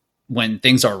when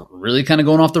things are really kind of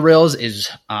going off the rails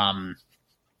is, I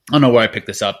don't know where I picked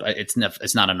this up. It's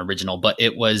not an original, but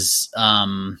it was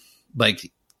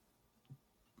like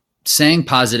saying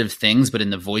positive things, but in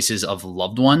the voices of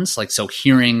loved ones. Like, so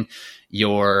hearing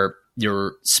your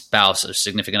spouse or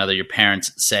significant other, your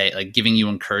parents say, like, giving you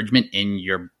encouragement in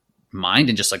your mind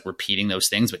and just like repeating those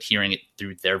things, but hearing it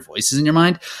through their voices in your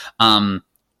mind,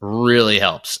 really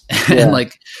helps. Yeah. And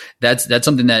like, that's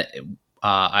something that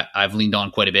I've leaned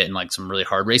on quite a bit in like some really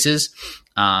hard races.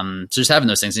 So just having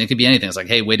those things, and it could be anything. It's like,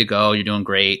 hey, way to go, you're doing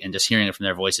great, and just hearing it from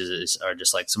their voices are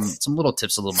just like some little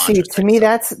tips, a little mantras. See, to me,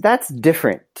 that's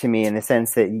different to me in the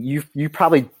sense that you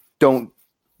probably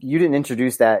you didn't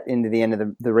introduce that into the end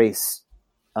of the race,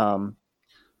 and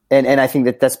I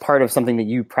think that's part of something that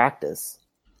you practice.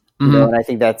 You know, and I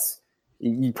think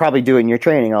you probably do it in your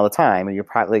training all the time, and you're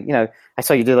probably, you know, I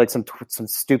saw you did like some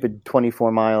stupid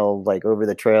 24-mile like over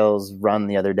the trails run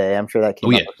the other day. I'm sure that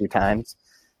came up a few times.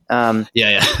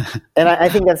 Yeah. And I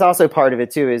think that's also part of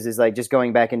it too, is like just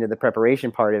going back into the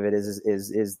preparation part of it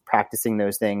is practicing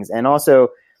those things. And also,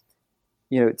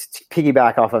 you know, to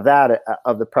piggyback off of that,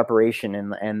 of the preparation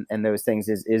and those things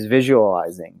is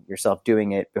visualizing yourself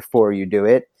doing it before you do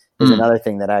it is another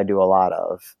thing that I do a lot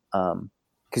of.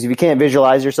 Because if you can't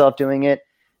visualize yourself doing it,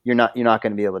 you're not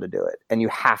going to be able to do it. And you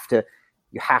have to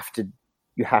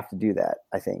do that.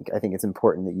 I think it's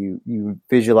important that you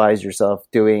visualize yourself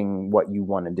doing what you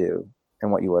want to do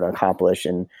and what you want to accomplish,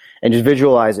 and just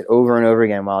visualize it over and over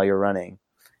again while you're running,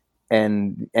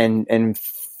 and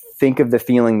think of the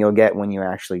feeling you'll get when you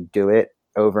actually do it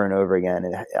over and over again.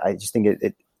 And I just think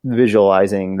it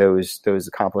visualizing those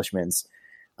accomplishments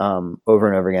over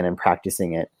and over again and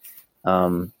practicing it.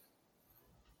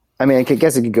 I mean, I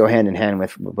guess it could go hand in hand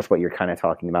with what you're kind of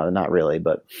talking about. Not really,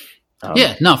 but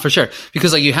yeah, no, for sure.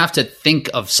 Because like you have to think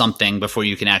of something before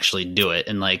you can actually do it.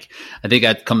 And like, I think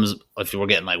that comes, if we're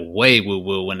getting like way woo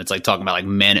woo when it's like talking about like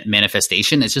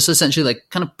manifestation, it's just essentially like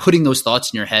kind of putting those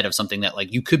thoughts in your head of something that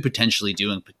like you could potentially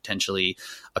do and potentially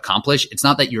accomplish. It's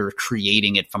not that you're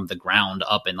creating it from the ground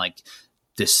up and like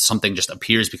this something just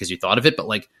appears because you thought of it, but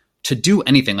like to do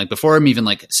anything, like before I'm even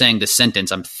like saying this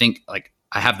sentence,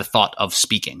 I have the thought of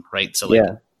speaking, right? So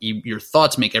like your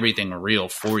thoughts make everything real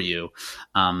for you.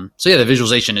 So yeah, the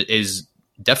visualization is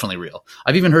definitely real.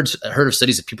 I've even heard of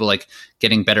studies of people like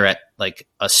getting better at like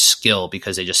a skill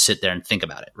because they just sit there and think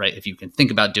about it, right? If you can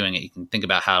think about doing it, you can think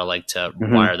about how to like to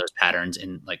wire those patterns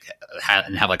and like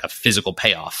and have like a physical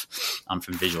payoff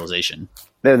from visualization.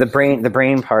 The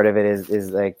brain part of it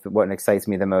is like what excites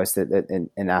me the most in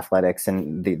athletics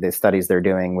and the studies they're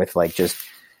doing with like just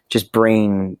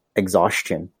brain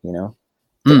exhaustion, you know,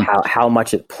 how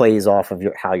much it plays off of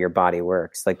how your body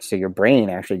works. Like, so your brain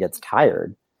actually gets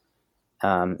tired.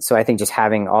 So I think just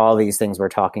having all these things we're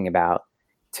talking about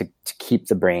to keep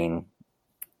the brain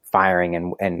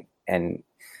firing and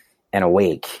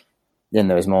awake in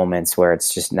those moments where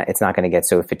it's not going to get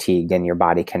so fatigued and your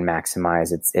body can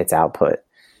maximize its output.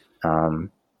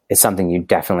 It's something you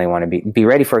definitely want to be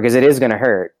ready for, because it is going to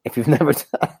hurt if you've never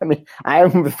done. I mean, I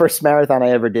remember the first marathon I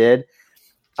ever did.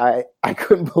 I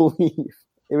couldn't believe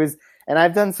it was, and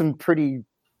I've done some pretty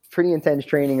intense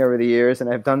training over the years, and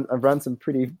I've run some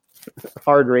pretty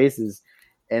hard races.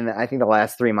 And I think the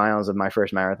last 3 miles of my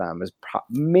first marathon was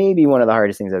maybe one of the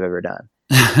hardest things I've ever done.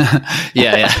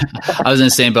 Yeah. I was in the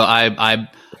same boat.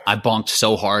 I bonked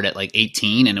so hard at like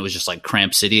 18, and it was just like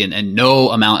cramp city, and no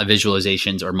amount of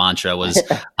visualizations or mantra was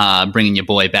bringing your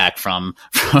boy back from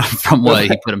what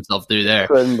he put himself through there.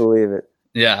 Couldn't believe it.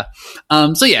 Yeah.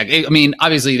 So yeah, I mean,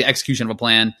 obviously the execution of a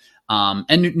plan,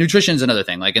 and nutrition is another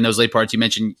thing. Like in those late parts, you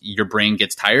mentioned your brain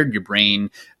gets tired. Your brain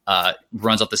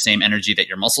runs off the same energy that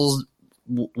your muscles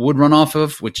would run off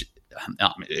of, which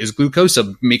is glucose.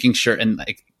 So making sure and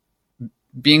like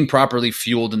being properly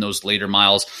fueled in those later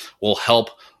miles will help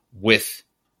with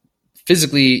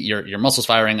physically your muscles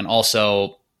firing, and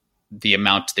also the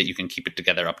amount that you can keep it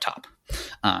together up top.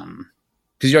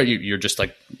 Because you're just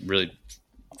like really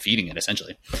feeding it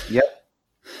essentially. Yep.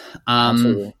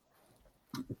 Absolutely.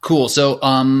 Cool. So,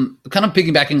 kind of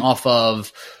piggybacking off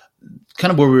of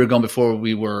kind of where we were going before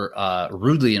we were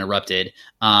rudely interrupted,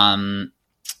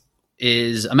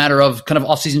 is a matter of kind of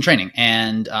off-season training.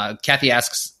 And Kathy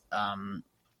asks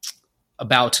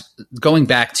about going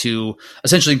back to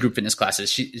essentially group fitness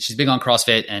classes. She's big on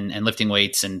CrossFit and lifting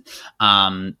weights, and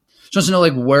she wants to know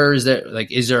like where is there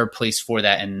like is there a place for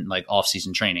that in like off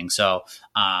season training? So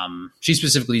she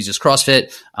specifically uses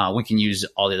CrossFit. We can use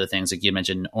all the other things like you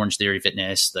mentioned, Orange Theory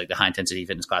Fitness, like the high intensity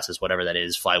fitness classes, whatever that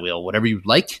is, Flywheel, whatever you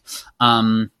like.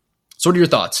 So what are your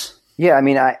thoughts? Yeah, I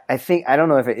mean, I think I don't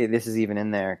know if this is even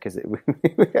in there because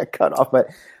we got cut off, but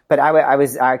I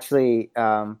was actually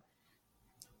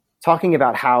talking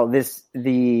about how there's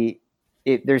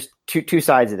two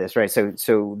sides of this, right?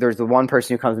 So there's the one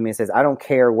person who comes to me and says, I don't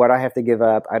care what I have to give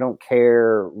up. I don't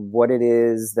care what it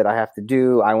is that I have to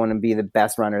do. I want to be the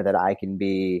best runner that I can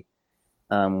be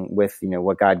with,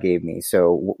 what God gave me.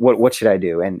 So what should I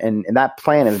do? And that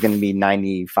plan is going to be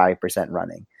 95%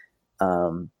 running.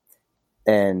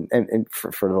 And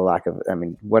for the lack of, I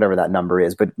mean, whatever that number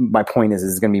is, but my point is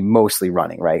it's going to be mostly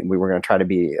running, right? We're going to try to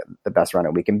be the best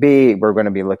runner we can be. We're going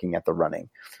to be looking at the running.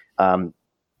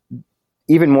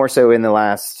 Even more so in the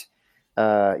last,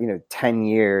 10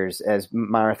 years as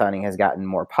marathoning has gotten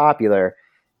more popular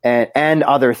and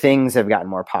other things have gotten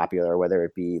more popular, whether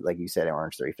it be, like you said,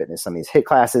 Orange Theory Fitness, some of these HIIT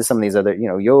classes, some of these other,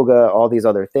 yoga, all these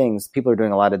other things. People are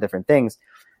doing a lot of different things.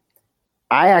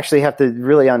 I actually have to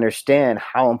really understand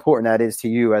how important that is to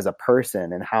you as a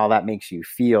person and how that makes you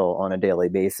feel on a daily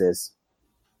basis.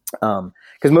 Because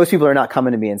most people are not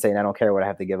coming to me and saying, I don't care what I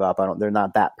have to give up. They're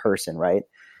not that person. Right.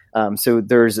 So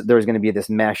there's going to be this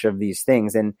mesh of these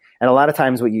things. And a lot of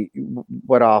times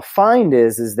what I'll find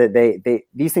is that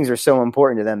these things are so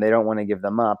important to them. They don't want to give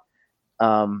them up.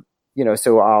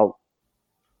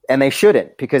 And they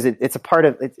shouldn't, because it's a part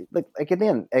of it. Like at the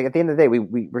end of the day,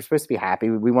 we're supposed to be happy.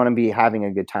 We want to be having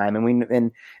a good time.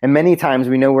 And many times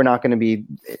we know we're not going to be,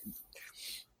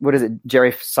 what is it?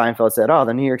 Jerry Seinfeld said,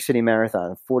 the New York City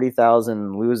Marathon,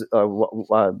 40,000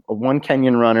 one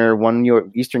Kenyan runner, one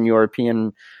Eastern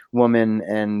European woman,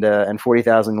 and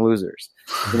 40,000 losers.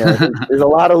 There's a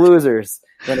lot of losers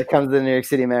when it comes to the New York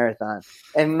City Marathon,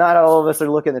 and not all of us are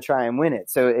looking to try and win it.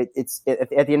 So it's at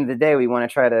the end of the day, we want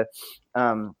to try to,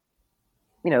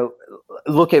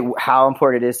 look at how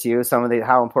important it is to you,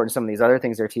 how important some of these other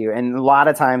things are to you. And a lot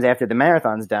of times after the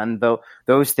marathon's done, though,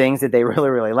 those things that they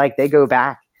really, really like, they go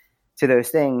back to those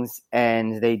things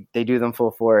and they do them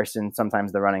full force. And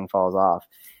sometimes the running falls off.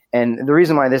 And the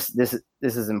reason why this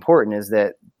is important is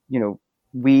that,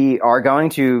 we are going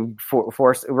to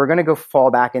we're going to go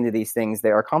fall back into these things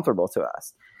that are comfortable to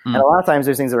us. And a lot of times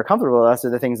those things that are comfortable to us are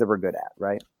the things that we're good at.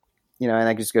 Right. And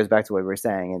that just goes back to what we were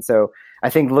saying. And so I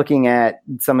think looking at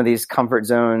some of these comfort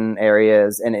zone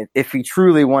areas, and if we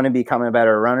truly want to become a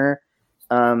better runner,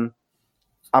 I'm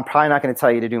probably not going to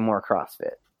tell you to do more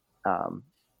CrossFit. Some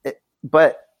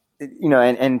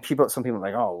people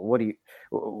are like,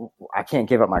 I can't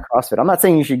give up my CrossFit. I'm not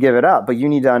saying you should give it up, but you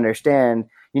need to understand,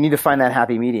 you need to find that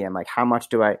happy medium. Like how much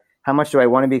do I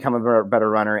want to become a better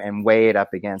runner, and weigh it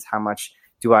up against how much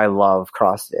do I love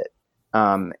CrossFit?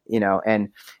 And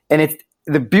it's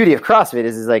the beauty of CrossFit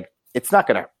is like, it's not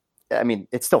going to, I mean,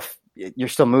 it's still, you're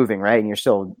still moving, right? And you're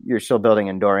still building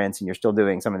endurance, and you're still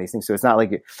doing some of these things. So it's not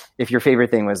like if your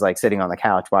favorite thing was like sitting on the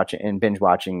couch binge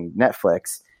watching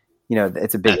Netflix,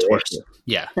 it's a big issue.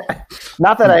 Yeah.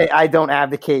 Not that I don't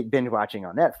advocate binge watching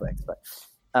on Netflix, but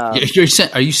are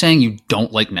you saying you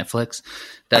don't like Netflix?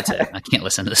 That's it. I can't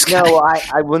listen to this guy. No,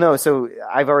 I will know. So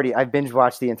I've binge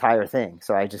watched the entire thing.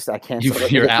 So I can't.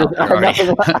 You're out. I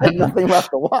have nothing left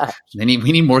to watch. We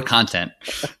need more content.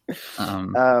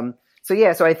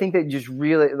 So I think that just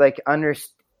really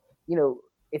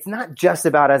it's not just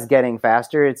about us getting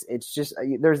faster. It's just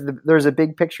there's a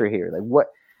big picture here. Like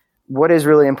what is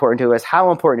really important to us?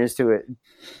 How important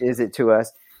is it to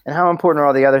us? And how important are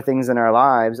all the other things in our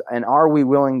lives? And are we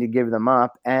willing to give them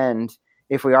up? And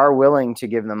if we are willing to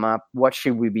give them up, what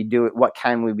should we be doing? What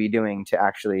can we be doing to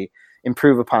actually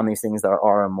improve upon these things that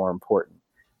are more important?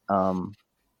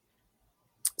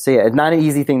 It's not an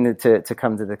easy thing to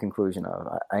come to the conclusion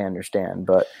of. I understand,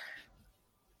 but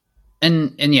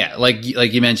and yeah, like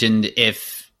you mentioned,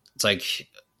 if it's like,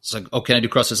 oh, can I do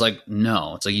CrossFit? It's like,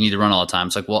 no. It's like you need to run all the time.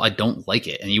 It's like, well, I don't like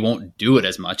it, and you won't do it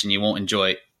as much, and you won't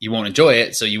enjoy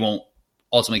it, so you won't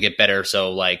ultimately get better.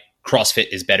 So like CrossFit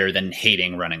is better than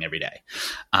hating running every day.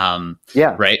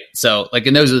 Right. So like,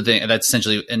 and those are the things that's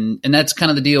essentially, and that's kind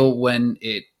of the deal when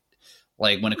it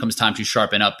comes time to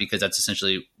sharpen up, because that's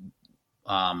essentially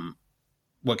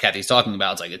what Kathy's talking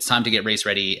about. It's like, it's time to get race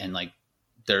ready, and like,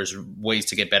 there's ways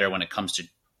to get better when it comes to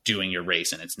doing your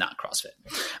race, and it's not CrossFit.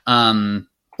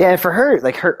 And for her,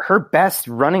 like her best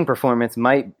running performance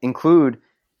might include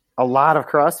a lot of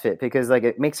CrossFit, because like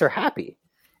it makes her happy.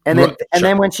 And then,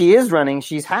 then when she is running,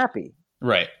 she's happy.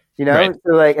 Right. So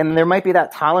like, and there might be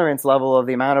that tolerance level of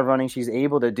the amount of running she's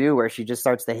able to do where she just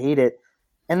starts to hate it.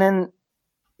 And then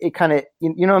it kind of,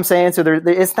 you know what I'm saying? So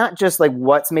it's not just like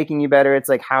what's making you better. It's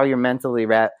like how you're mentally,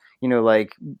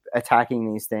 like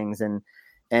attacking these things. And,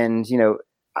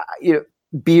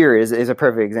 beer is a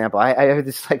perfect example. I have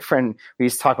this like friend, we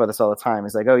used to talk about this all the time.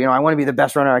 It's like, oh, I want to be the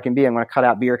best runner I can be. I'm going to cut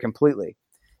out beer completely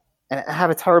and have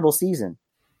a terrible season.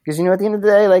 Because, at the end of the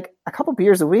day, like a couple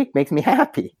beers a week makes me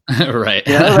happy. Right.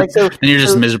 So, and you're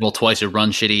just miserable twice. You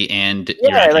run shitty and you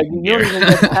don't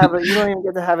even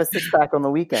get to have a six pack on the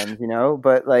weekends,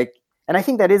 but like, and I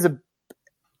think that is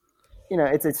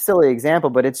it's a silly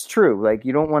example, but it's true. Like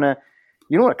you don't want to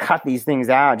cut these things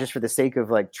out just for the sake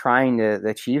of like trying to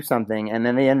achieve something. And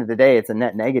then at the end of the day, it's a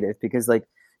net negative because like,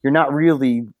 you're not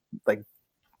really like,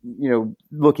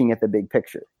 looking at the big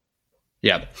picture.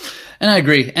 Yeah. And I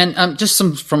agree. And just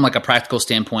from like a practical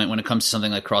standpoint, when it comes to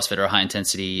something like CrossFit or high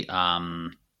intensity,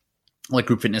 like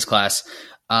group fitness class,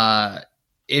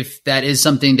 if that is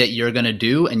something that you're going to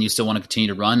do and you still want to continue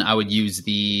to run, I would use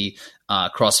the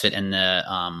CrossFit and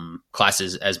the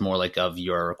classes as more like of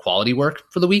your quality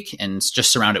work for the week and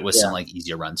just surround it with some like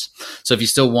easier runs. So if you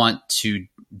still want to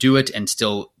do it and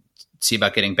still see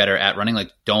about getting better at running,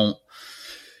 like don't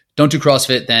do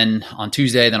CrossFit then on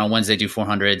Tuesday, then on Wednesday do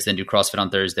 400s, then do CrossFit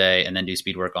on Thursday, and then do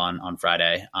speed work on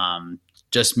Friday.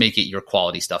 Just make it your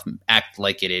quality stuff. Act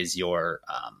like it is your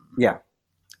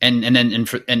and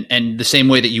the same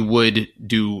way that you would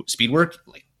do speed work,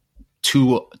 like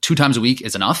two times a week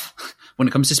is enough when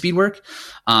it comes to speed work.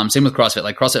 Same with CrossFit.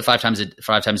 Like CrossFit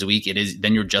five times a week, it is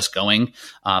then you're just going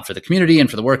for the community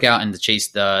and for the workout and to chase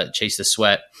the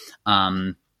sweat.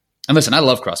 And listen, I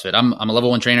love CrossFit. I'm a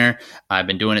level 1 trainer. I've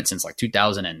been doing it since like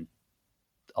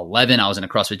 2011. I was in a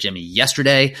CrossFit gym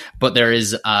yesterday, but there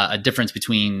is a difference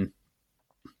between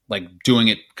like doing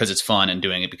it because it's fun and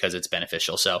doing it because it's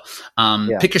beneficial. So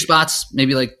pick your spots,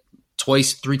 maybe like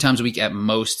 2-3 times a week at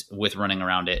most with running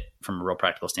around it from a real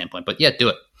practical standpoint. But yeah, do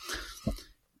it.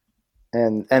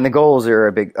 And the goals are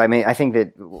a big, I think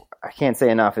that I can't say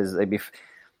enough is I'm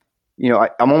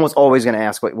almost always going to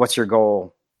ask what's your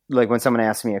goal? Like when someone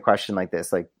asks me a question like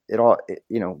this, like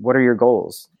what are your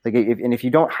goals? Like, if you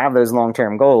don't have those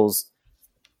long-term goals,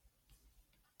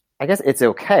 I guess it's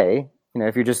okay.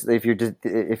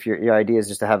 If your idea is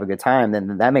just to have a good time,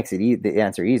 then that makes it the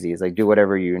answer easy. It's like, do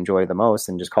whatever you enjoy the most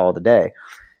and just call it a day.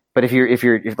 But if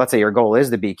let's say your goal is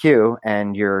the BQ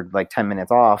and you're like 10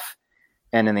 minutes off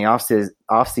and in the off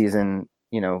season,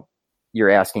 you're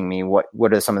asking me what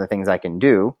are some of the things I can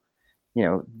do,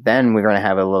 then we're going to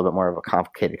have a little bit more of a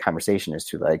complicated conversation as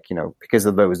to like, because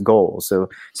of those goals. So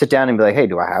sit down and be like, hey,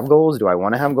 do I have goals? Do I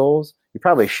want to have goals? You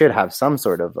probably should have some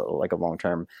sort of like a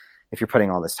long-term if you're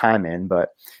putting all this time in,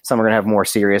 but some are going to have more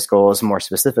serious goals, more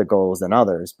specific goals than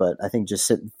others. But I think just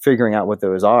figuring out what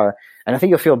those are. And I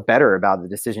think you'll feel better about the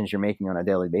decisions you're making on a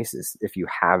daily basis if you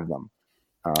have them.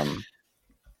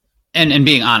 And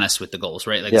being honest with the goals,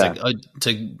 right? Like, it's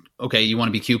like, okay, you want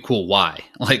to be cute, cool. Why?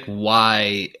 Like,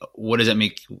 why? What does that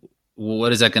make?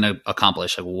 What is that going to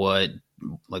accomplish? Like,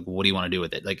 what do you want to do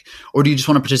with it? Like, or do you just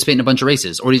want to participate in a bunch of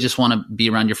races, or do you just want to be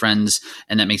around your friends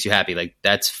and that makes you happy? Like,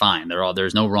 that's fine.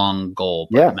 There's no wrong goal,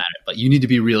 but you need to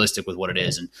be realistic with what it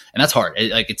is, and that's hard.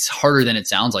 It's harder than it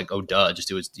sounds. Like, oh, duh, just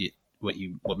do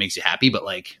what makes you happy, but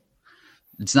like,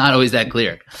 it's not always that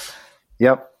clear.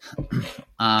 Yep.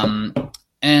 And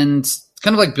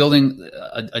kind of like building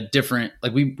a different,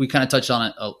 like we kind of touched on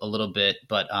it a little bit,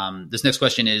 but this next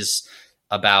question is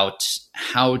about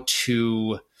how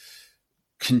to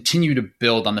continue to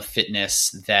build on the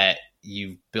fitness that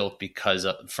you've built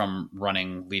from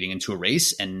running leading into a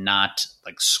race and not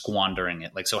like squandering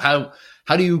it. Like, so how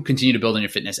do you continue to build on your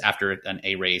fitness after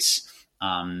a race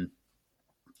and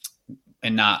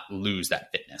not lose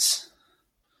that fitness?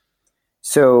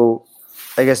 So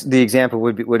I guess the example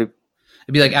would be, it'd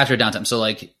be like after a downtime. So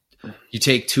like you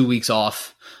take 2 weeks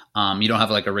off. You don't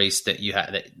have like a race that you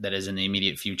have that is in the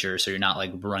immediate future. So you're not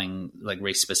like running like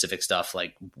race specific stuff.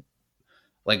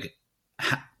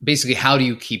 Basically how do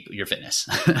you keep your fitness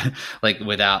like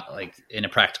without like in a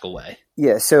practical way?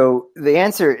 Yeah. So the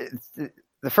answer,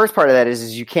 the first part of that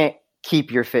is you can't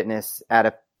keep your fitness at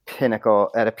a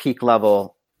peak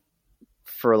level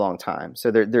for a long time. So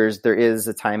there is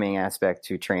a timing aspect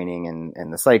to training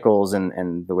and the cycles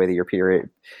and the way that your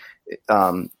period,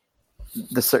 the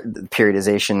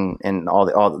periodization and all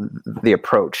the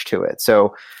approach to it.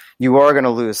 So you are going to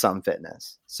lose some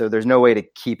fitness. So there's no way to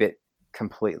keep it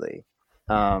completely.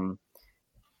 And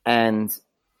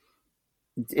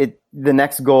the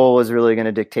next goal is really going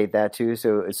to dictate that too.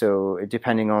 So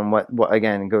depending on what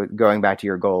again, going back to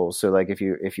your goals. So like if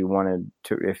you wanted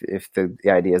to, if the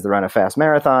idea is to run a fast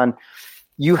marathon,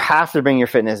 you have to bring your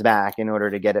fitness back in order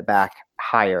to get it back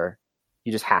higher.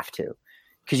 You just have to,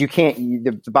 because you can't,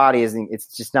 the body isn't, it's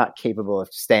just not capable of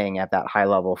staying at that high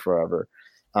level forever.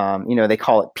 They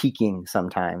call it peaking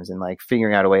sometimes, and like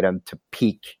figuring out a way to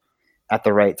peak at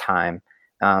the right time.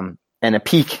 And a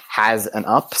peak has an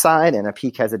upside and a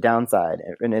peak has a downside,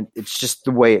 and it's just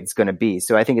the way it's going to be.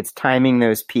 So I think it's timing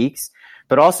those peaks,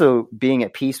 but also being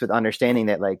at peace with understanding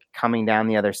that, like, coming down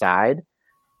the other side,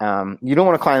 you don't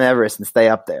want to climb Everest and stay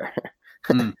up there.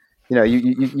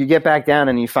 You get back down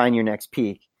and you find your next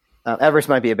peak. Everest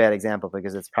might be a bad example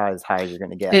because it's probably as high as you're going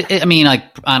to get.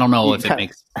 I don't know if it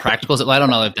makes practical. I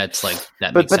don't know if that's like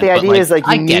that. But the idea is, like,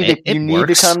 you need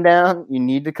to come down. You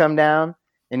need to come down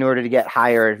in order to get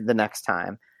higher the next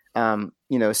time.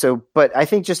 But I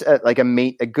think just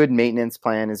a good maintenance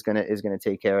plan is gonna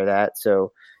take care of that.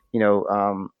 So,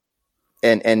 and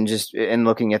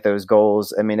looking at those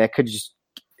goals, I mean, that could just,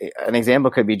 an example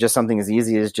could be just something as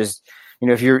easy as just,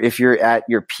 if you're at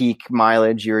your peak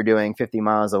mileage, you're doing 50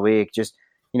 miles a week, just,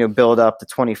 build up to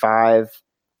 25,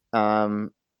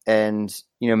 and,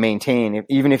 maintain,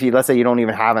 even if let's say you don't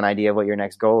even have an idea of what your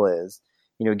next goal is,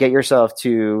 get yourself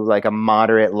to like a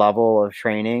moderate level of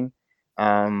training,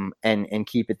 and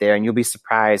keep it there. And you'll be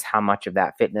surprised how much of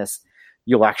that fitness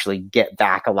you'll actually get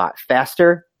back a lot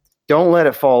faster. Don't let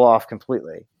it fall off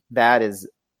completely. That is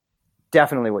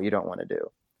definitely what you don't want to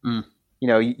do.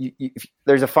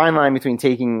 There's a fine line between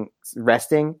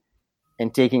resting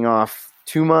and taking off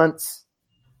 2 months.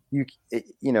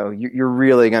 You're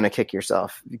really going to kick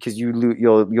yourself because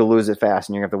you'll lose it fast,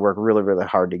 and you're going to have to work really, really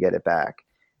hard to get it back.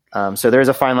 So there's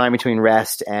a fine line between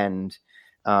rest and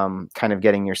kind of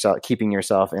keeping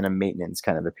yourself in a maintenance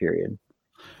kind of a period.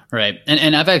 Right.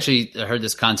 And I've actually heard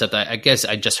this concept. I guess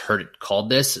I just heard it called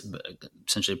this, but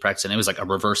essentially practicing. It was like a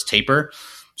reverse taper.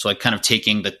 So like kind of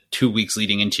taking the 2 weeks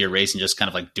leading into your race and just kind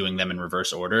of like doing them in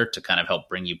reverse order to kind of help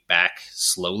bring you back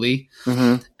slowly,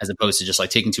 as opposed to just like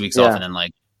taking 2 weeks off and then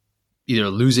like either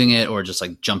losing it or just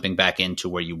like jumping back into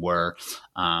where you were.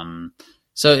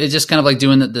 So it's just kind of like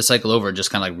doing the cycle over, just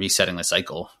kind of like resetting the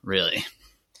cycle, really.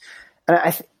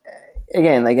 And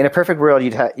again, like in a perfect world,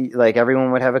 like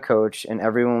everyone would have a coach and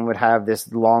everyone would have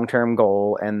this long-term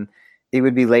goal, and it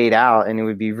would be laid out, and it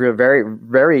would be very,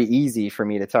 very easy for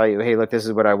me to tell you, hey, look, this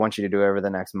is what I want you to do over the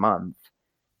next month.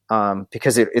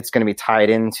 Because it's going to be tied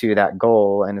into that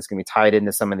goal, and it's going to be tied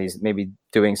into some of these, maybe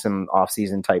doing some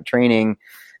off-season type training,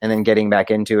 and then getting back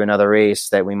into another race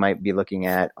that we might be looking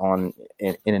at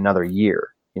in another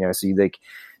year.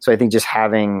 So I think just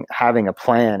having a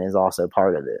plan is also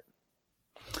part of it.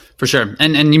 For sure.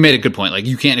 And you made a good point. Like,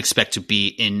 you can't expect to be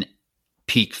in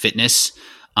peak fitness.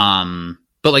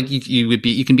 But like you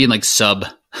can be in like sub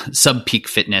peak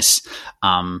fitness,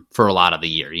 for a lot of the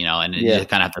year, and you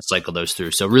kind of have to cycle those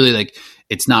through. So really, like,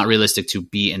 it's not realistic to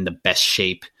be in the best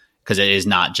shape, because it's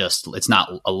not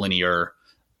a linear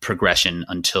progression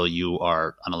until you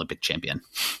are an Olympic champion.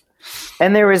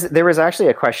 And there was actually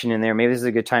a question in there. Maybe this is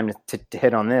a good time to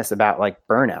hit on this about like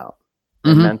burnout,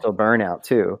 and mental burnout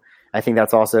too. I think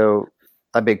that's also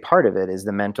a big part of it, is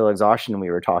the mental exhaustion we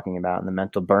were talking about, and the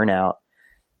mental burnout.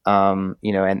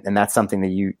 And that's something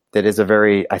that is a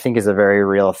very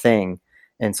real thing,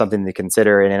 and something to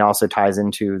consider. And it also ties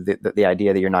into the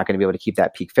idea that you're not going to be able to keep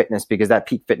that peak fitness, because that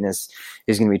peak fitness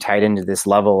is going to be tied into this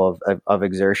level of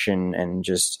exertion and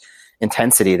just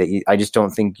intensity that I just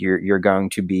don't think you're going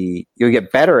to be. You'll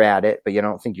get better at it, but you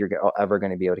don't think you're ever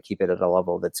going to be able to keep it at a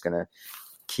level that's going to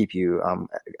keep you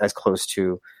as close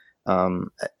to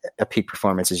a peak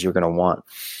performance as you're going to want.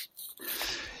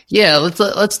 Yeah,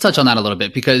 let's touch on that a little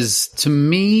bit, because to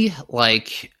me,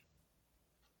 like,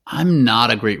 I'm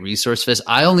not a great resource for this.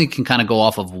 I only can kind of go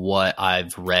off of what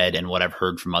I've read and what I've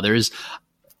heard from others.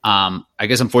 I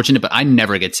guess I'm fortunate, but I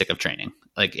never get sick of training.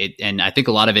 Like it, and I think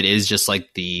a lot of it is just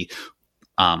like the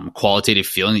qualitative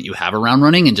feeling that you have around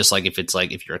running, and just like if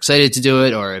you're excited to do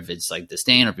it, or if it's like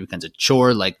disdain, or if it becomes a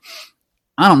chore. Like,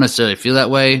 I don't necessarily feel that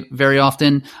way very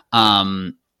often,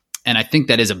 and I think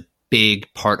that is a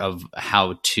big part of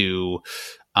how to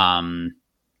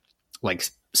like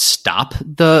stop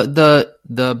the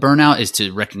burnout, is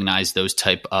to recognize those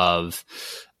type of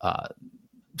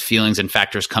feelings and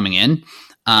factors coming in.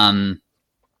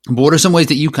 But what are some ways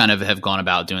that you kind of have gone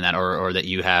about doing that, or that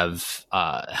you have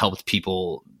helped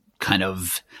people kind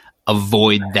of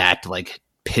avoid that like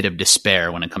pit of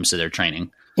despair when it comes to their training?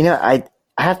 I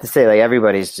have to say, like,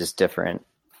 everybody's just different.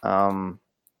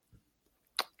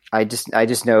 I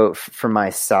just know for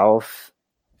myself,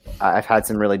 I've had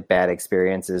some really bad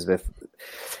experiences with,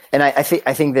 and I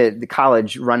think that the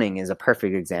college running is a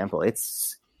perfect example.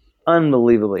 It's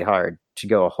unbelievably hard to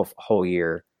go a whole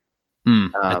year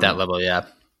at that level. Yeah.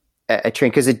 I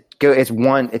train because it's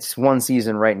one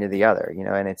season right into the other,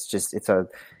 and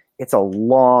it's a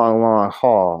long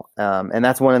haul. And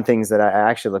that's one of the things that I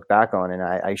actually look back on, and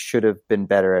I should have been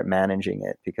better at managing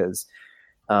it because,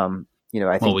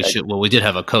 I think we did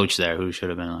have a coach there who should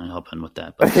have been helping with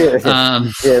that. But,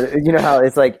 yeah, how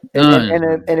it's like,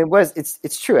 and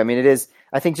it's true. I mean, it is.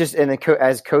 I think just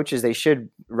as coaches, they should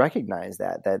recognize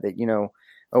that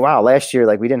oh wow, last year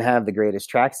like we didn't have the greatest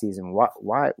track season.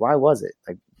 Why was it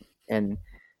like? And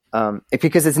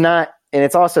because it's not, and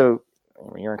it's also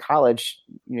when you're in college,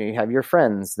 you have your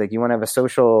friends. Like you want to have a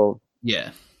social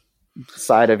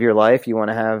side of your life. You want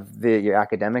to have your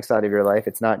academic side of your life.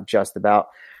 It's not just about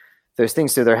those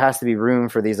things. So there has to be room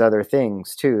for these other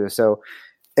things too. So,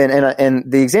 and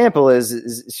the example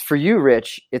is for you,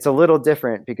 Rich, it's a little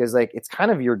different because like, it's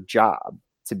kind of your job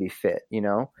to be fit,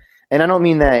 and I don't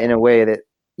mean that in a way that,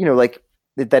 like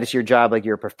that it's your job, like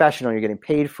you're a professional, you're getting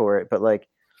paid for it, but like,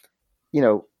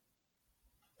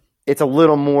 it's a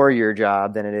little more your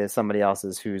job than it is somebody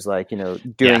else's who's like,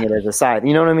 doing it as a side,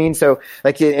 you know what I mean? So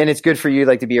like, and it's good for you,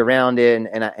 like to be around it.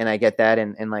 And I get that.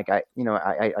 And like, I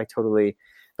totally,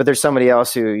 but there's somebody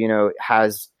else who,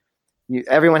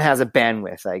 everyone has a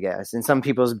bandwidth, I guess. And some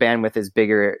people's bandwidth is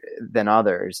bigger than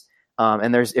others.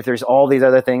 And if there's all these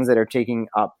other things that are taking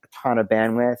up a ton of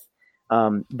bandwidth,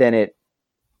 then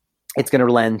it's going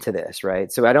to lend to this,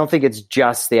 right? So I don't think it's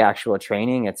just the actual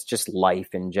training. It's just life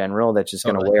in general that's just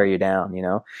going to wear you down,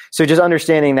 So just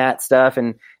understanding that stuff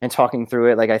and talking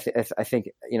through it. Like I think,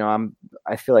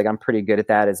 I feel like I'm pretty good at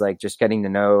that, is like just getting to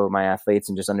know my athletes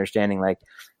and just understanding like,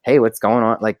 hey, what's going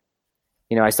on? Like,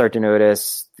 I start to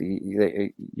notice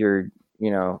I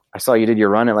saw you did your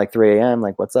run at like 3 a.m.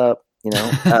 Like, what's up?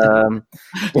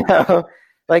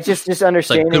 Like just understanding. It's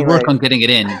like good work on getting it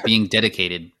in, being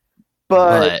dedicated.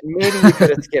 But maybe you could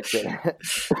have skipped it.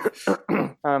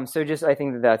 So just, I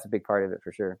think that's a big part of it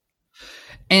for sure.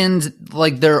 And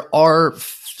like, there are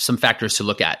some factors to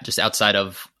look at just outside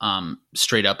of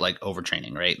straight up like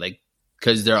overtraining, right? Like,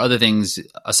 because there are other things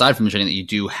aside from the training that you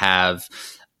do have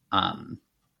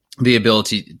the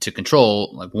ability to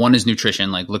control. Like one is nutrition,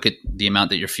 like look at the amount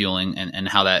that you're fueling and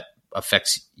how that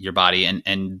affects your body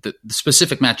and the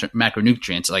specific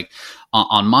macronutrients. Like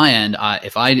on my end,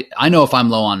 if I know if I'm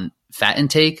low on fat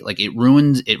intake, like it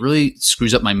really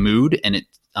screws up my mood and it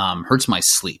hurts my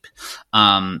sleep.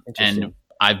 And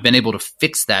I've been able to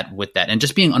fix that with that. And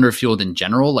just being underfueled in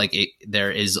general, like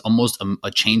there is almost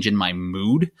a change in my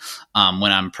mood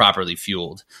when I'm properly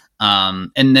fueled.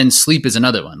 And then sleep is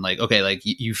another one. Like, okay, like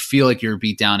you feel like you're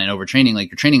beat down and overtraining, like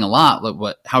you're training a lot.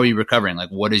 Like how are you recovering? Like,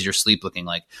 what is your sleep looking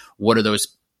like? What are those,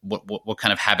 what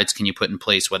kind of habits can you put in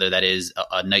place? Whether that is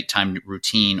a nighttime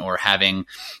routine or having,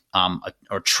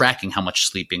 or tracking how much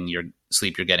sleep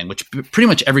you're getting, which pretty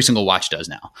much every single watch does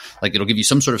now. Like it'll give you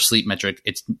some sort of sleep metric.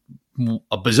 It's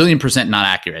a bazillion % not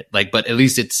accurate, like, but at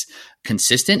least it's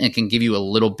consistent and can give you a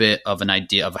little bit of an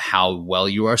idea of how well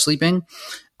you are sleeping.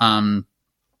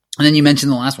 And then you mentioned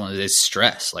the last one is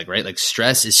stress, like, right? Like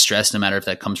stress is stress no matter if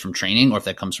that comes from training or if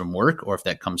that comes from work or if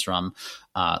that comes from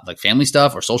like family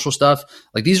stuff or social stuff.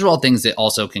 Like these are all things that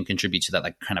also can contribute to that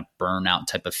like kind of burnout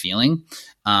type of feeling.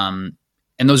 And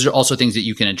those are also things that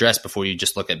you can address before you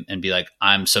just look at and be like,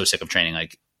 I'm so sick of training.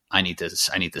 Like I need to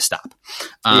stop.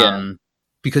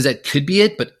 Because that could be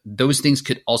it, but those things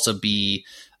could also be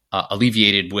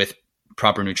alleviated with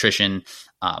proper nutrition,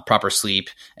 proper sleep,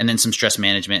 and then some stress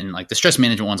management. And like the stress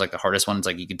management one's like the hardest one. It's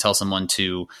like you can tell someone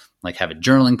to like have a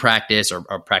journaling practice or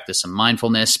practice some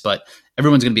mindfulness, but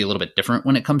everyone's going to be a little bit different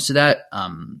when it comes to that.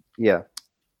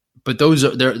 But those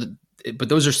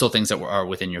are still things that are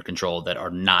within your control that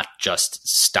are not just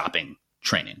stopping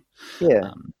training.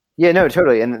 Yeah, no,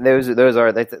 totally. And that's the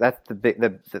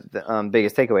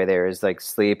biggest takeaway there is like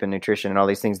sleep and nutrition and all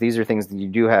these things. These are things that you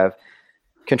do have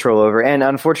control over. And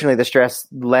unfortunately, the stress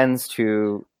lends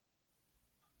to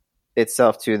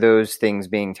itself to those things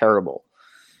being terrible.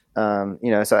 So,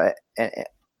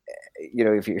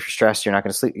 if you're stressed, you're not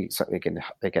going to sleep. So it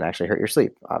can actually hurt your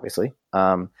sleep, obviously.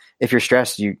 If you're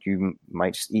stressed, you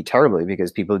might just eat terribly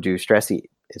because people do stress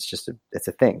eat. It's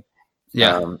a thing.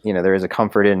 Yeah. There is a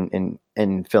comfort in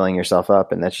filling yourself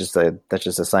up, and that's just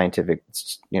a scientific,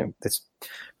 it's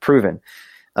proven.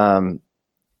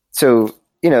 So,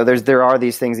 there are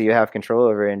these things that you have control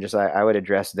over, and just, I would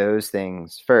address those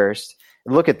things first,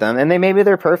 look at them, and maybe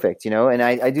they're perfect, and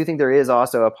I do think there is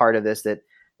also a part of this that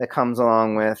comes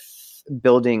along with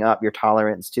building up your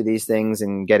tolerance to these things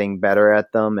and getting better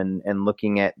at them and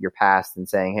looking at your past and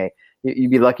saying, hey,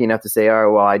 you'd be lucky enough to say,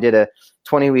 oh, well, I did a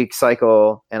 20-week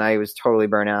cycle and I was totally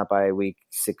burnt out by week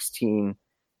 16.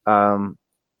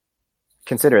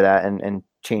 Consider that and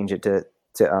change it to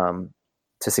to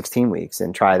 16 weeks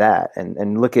and try that and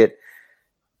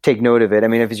take note of it. I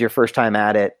mean, if it's your first time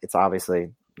at it, it's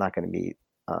obviously not going to be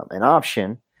an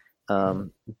option.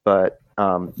 But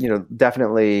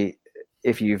definitely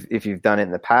if you've done it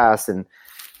in the past and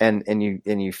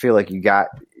you feel like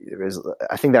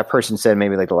I think that person said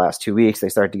maybe like the last 2 weeks, they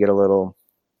start to get a little,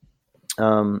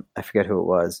 I forget who it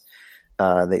was.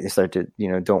 They start to,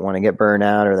 don't want to get burned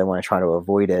out, or they want to try to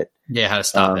avoid it. Yeah. How to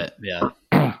stop it. Yeah.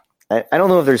 I don't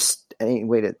know if there's any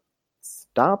way to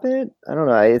stop it. I don't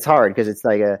know. It's hard because it's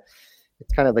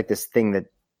it's kind of like this thing that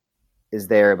is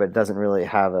there, but doesn't really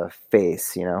have a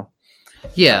face,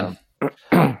 Yeah.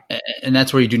 And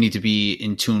that's where you do need to be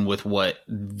in tune with what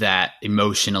that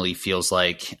emotionally feels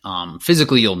like.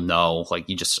 Physically, you'll know, like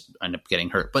you just end up getting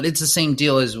hurt. But it's the same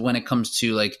deal as when it comes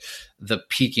to like the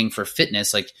peaking for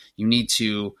fitness. Like you need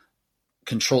to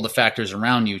control the factors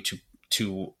around you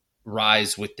to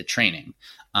rise with the training.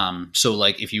 So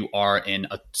like if you are in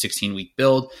a 16-week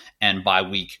build and by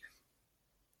week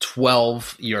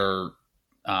 12 you're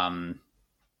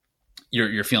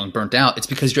feeling burnt out, it's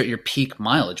because you're at your peak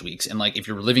mileage weeks. And like if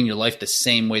you're living your life the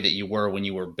same way that you were when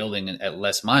you were building at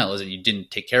less miles and you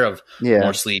didn't take care of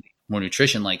more sleep, more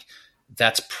nutrition, like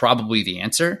that's probably the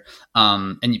answer.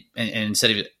 And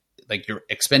instead of like you're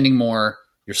expending more,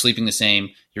 you're sleeping the same,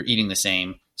 you're eating the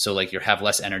same, so like you have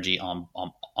less energy on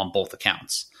both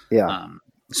accounts. Yeah.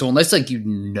 So unless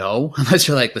unless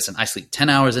you're like, listen, I sleep 10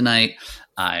 hours a night,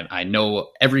 I know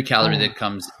every calorie that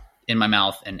comes in my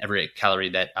mouth and every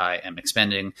calorie that I am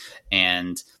expending,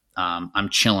 and I'm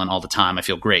chilling all the time, I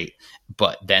feel great.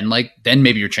 But then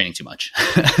maybe you're training too much.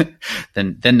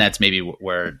 then that's maybe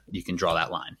where you can draw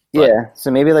that line. But, yeah.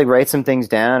 So maybe like write some things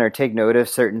down or take note of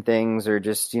certain things, or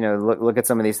just, look at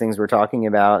some of these things we're talking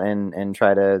about and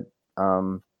try to,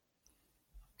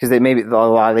 because maybe a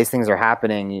lot of these things are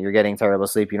happening. You're getting terrible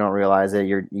sleep. You don't realize it.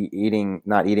 You're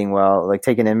not eating well. Like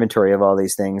take an inventory of all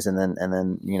these things and then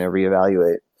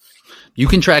reevaluate. You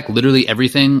can track literally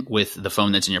everything with the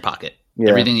phone that's in your pocket. Yeah.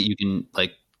 Everything that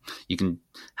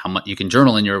how much you can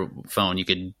journal in your phone. You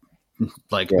could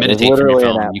meditate from your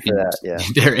phone.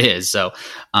 There is. So,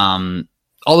 all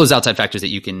those outside factors that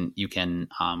you can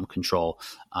control,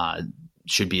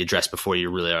 should be addressed before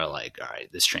you really are like, all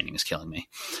right, this training is killing me.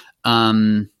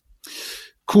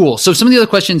 Cool. So some of the other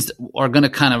questions are going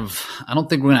to I don't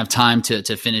think we're going to have time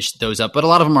to finish those up, but a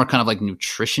lot of them are kind of like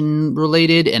nutrition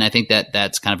related. And I think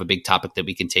that's kind of a big topic that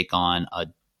we can take on a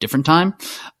different time.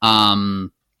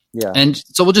 Yeah. And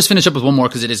so we'll just finish up with one more,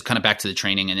 because it is kind of back to the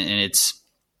training, and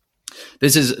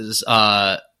this is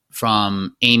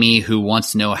from Amy, who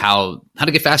wants to know how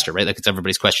to get faster, right? Like it's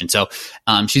everybody's question. So,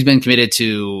 she's been committed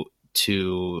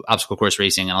to obstacle course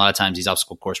racing. And a lot of times these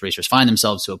obstacle course racers find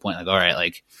themselves to a point like, all right,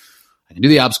 like I can do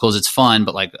the obstacles, it's fun,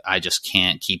 but like I just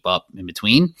can't keep up in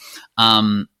between.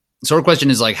 So her question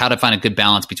is like how to find a good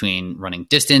balance between running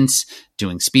distance,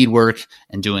 doing speed work,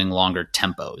 and doing longer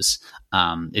tempos,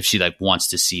 if she like wants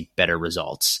to see better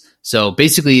results. So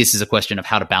basically this is a question of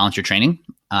how to balance your training.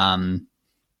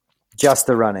 Just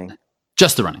the running.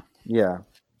 Yeah.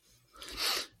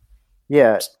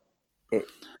 Yeah.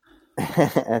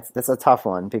 That's a tough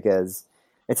one, because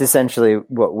it's essentially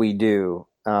what we do.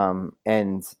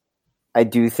 And I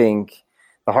do think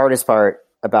the hardest part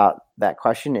about that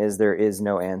question is there is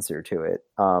no answer to it.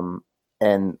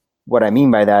 And what I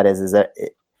mean by that is that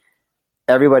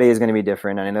everybody is going to be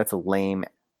different. And I know it's a lame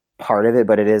part of it,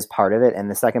 but it is part of it. And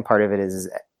the second part of it is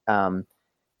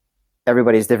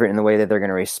everybody's different in the way that they're going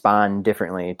to respond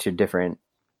differently to different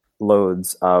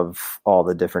loads of all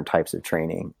the different types of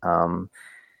training.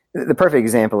 The perfect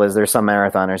example is there's some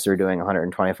marathoners who are doing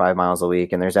 125 miles a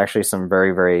week, and there's actually some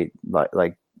very, very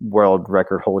like world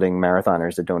record holding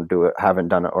marathoners that haven't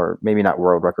done it, or maybe not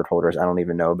world record holders. I don't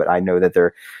even know, but I know that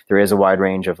there is a wide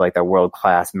range of like the world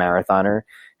class marathoner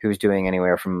who's doing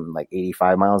anywhere from like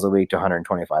 85 miles a week to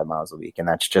 125 miles a week. And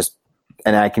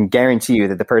and I can guarantee you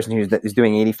that the person who's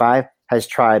doing 85 has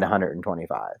tried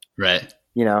 125. Right.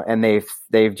 And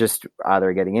they've just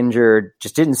either getting injured,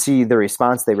 just didn't see the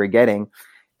response they were getting.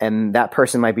 And that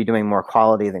person might be doing more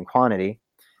quality than quantity.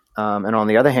 And on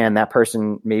the other hand, that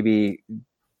person maybe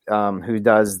who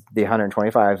does the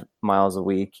 125 miles a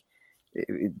week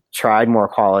tried more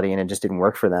quality and it just didn't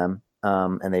work for them.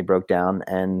 And they broke down,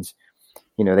 and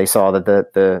they saw that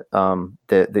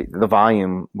the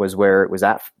volume was where it was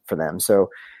at for them. So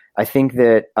I think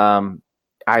that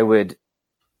I would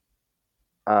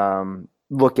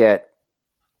look at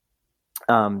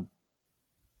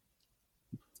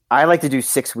I like to do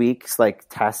 6 weeks, like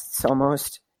tests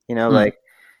almost, like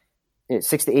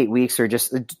 6 to 8 weeks, or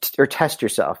just or test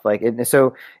yourself. Like,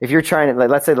 so if you're trying to, like,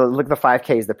 let's say look, the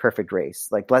 5K is the perfect race.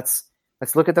 Like, let's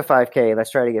look at the 5K.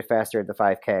 Let's try to get faster at the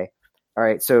 5K. All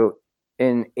right. So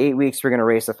in 8 weeks, we're going to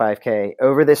race the 5K.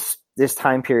 Over this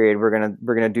time period, we're going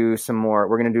to do some more.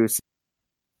 We're going to do.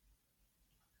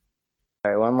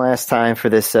 All right. One last time for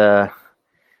this.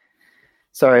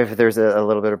 Sorry if there's a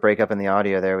little bit of breakup in the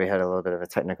audio there. We had a little bit of a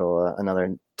technical,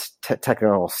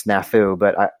 technical snafu,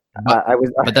 but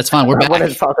but that's fine. We're back. I wanted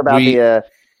to talk about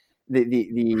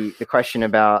the question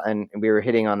about, and we were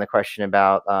hitting on the question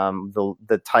about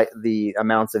the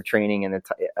amounts of training and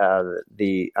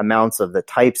the amounts of the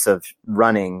types of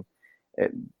running,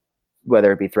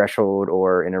 whether it be threshold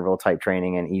or interval type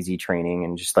training and easy training,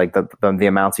 and just like the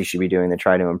amounts you should be doing to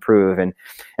try to improve. And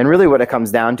really what it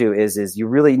comes down to is you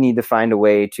really need to find a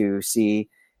way to see,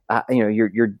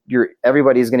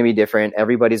 everybody's going to be different.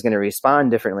 Everybody's going to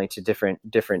respond differently to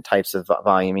different types of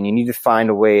volume. And you need to find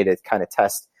a way to kind of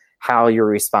test how you're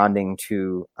responding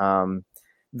to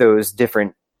those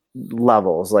different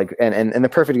levels. Like, and the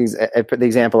perfect the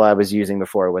example I was using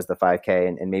before was the 5K,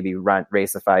 and maybe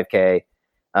race the 5K.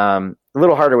 A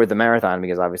little harder with the marathon,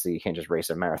 because obviously you can't just race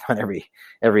a marathon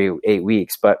every 8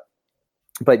 weeks, but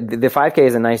the 5K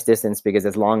is a nice distance because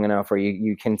it's long enough where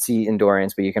you can see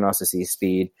endurance, but you can also see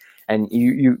speed, and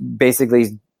you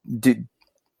basically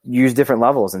use different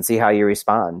levels and see how you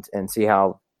respond and see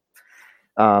how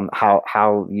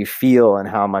you feel and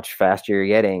how much faster you're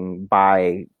getting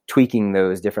by tweaking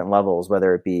those different levels,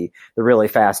 whether it be the really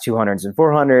fast 200s and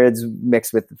 400s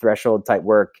mixed with the threshold type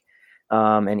work,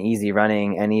 and easy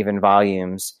running and even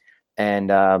volumes, and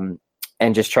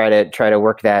just try to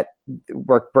work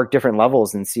different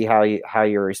levels and see how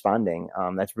you're responding.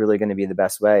 That's really going to be the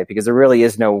best way, because there really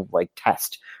is no like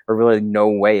test or really no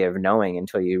way of knowing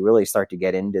until you really start to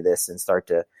get into this and start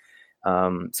to.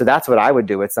 So that's what I would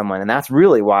do with someone, and that's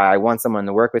really why I want someone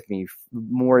to work with me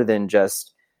more than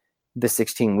just the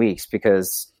 16 weeks,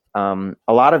 because a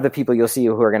lot of the people you'll see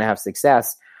who are going to have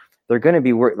success, they're going to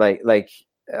be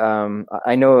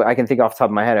I know I can think off the top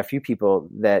of my head a few people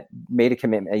that made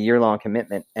a year-long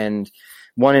commitment, and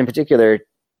one in particular,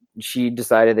 she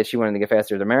decided that she wanted to get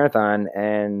faster at the marathon,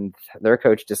 and their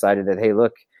coach decided that, hey,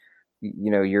 look,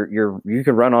 you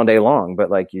can run all day long, but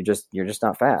like you're just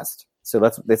not fast. So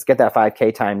let's get that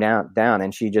 5K time down,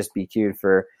 and she just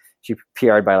she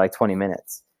PR'd by like 20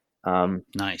 minutes.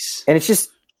 Nice. And it's just.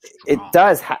 It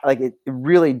does it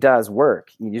really does work.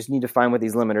 You just need to find what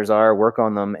these limiters are, work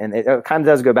on them, and it kind of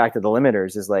does go back to the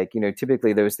limiters. Is like,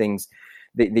 typically those things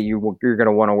that you're going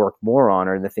to want to work more on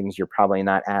are the things you're probably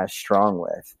not as strong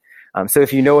with. So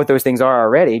if you know what those things are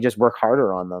already, just work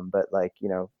harder on them. But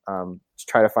just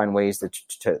try to find ways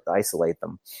to isolate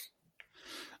them.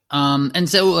 And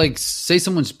so like, say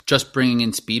someone's just bringing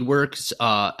in speed works,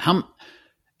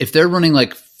 if they're running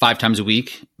like 5 times a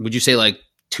week, would you say like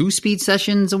 2 speed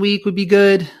sessions a week would be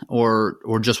good,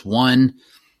 or just 1?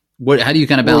 How do you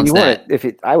kind of balance that?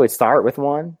 I would start with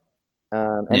 1.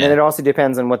 And then it also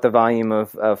depends on what the volume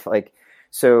of like,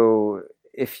 so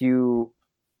if the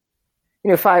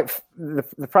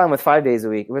problem with 5 days a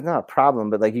week, it was not a problem,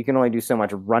 but like you can only do so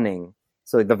much running.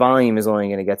 So like the volume is only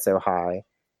going to get so high.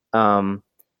 So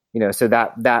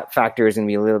that factor is going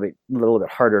to be a little bit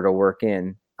harder to work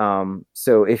in.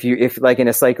 So if like in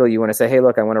a cycle, you want to say, hey,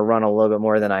 look, I want to run a little bit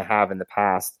more than I have in the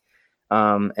past.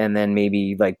 And then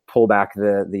maybe like pull back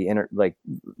the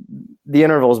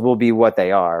intervals will be what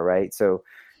they are. Right. So,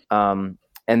 and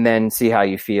then see how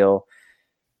you feel.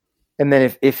 And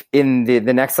then if in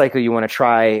the next cycle, you want to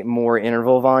try more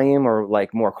interval volume or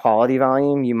like more quality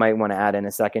volume, you might want to add in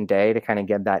a second day to kind of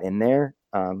get that in there.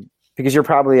 Because you're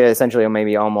probably essentially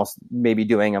maybe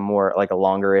doing a more like a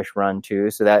longer-ish run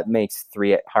too. So that makes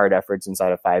 3 hard efforts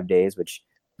inside of 5 days, which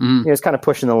is kind of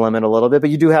pushing the limit a little bit.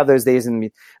 But you do have those days, and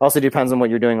it also depends on what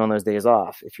you're doing on those days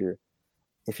off. If you're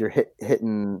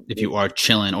hitting, if you are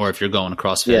chilling, or if you're going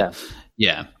CrossFit,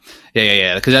 yeah.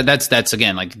 Because that's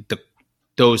again like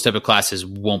those type of classes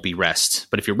won't be rest.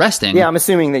 But if you're resting, I'm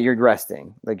assuming that you're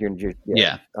resting, like you're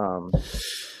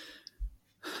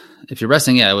if you're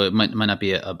resting, it might not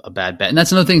be a bad bet. And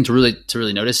that's another thing to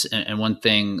really notice. And one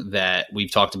thing that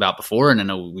we've talked about before, and I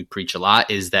know we preach a lot,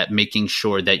 is that making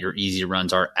sure that your easy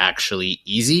runs are actually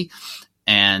easy,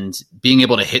 and being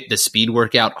able to hit the speed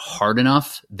workout hard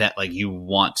enough that like you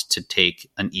want to take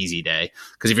an easy day.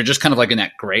 Because if you're just kind of like in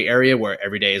that gray area where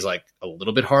every day is like a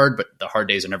little bit hard, but the hard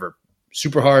days are never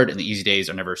super hard and the easy days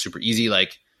are never super easy,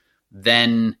 like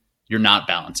then you're not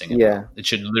balancing it. Yeah. It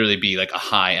should literally be like a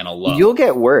high and a low. You'll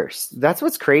get worse. That's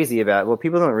what's crazy about what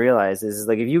people don't realize is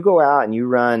like if you go out and you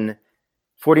run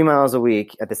 40 miles a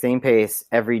week at the same pace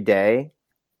every day,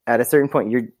 at a certain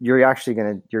point, you're actually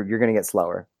you're gonna get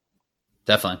slower.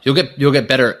 Definitely, you'll get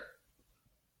better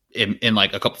in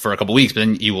like a couple weeks, but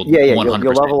then you will 100%.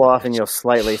 You'll level off and you'll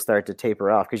slightly start to taper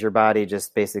off because your body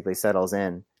just basically settles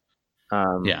in.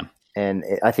 And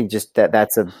I think just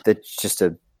that's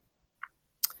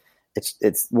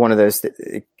it's one of those.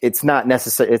 It's not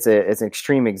necessary. It's an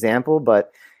extreme example,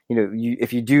 but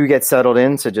if you do get settled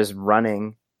into just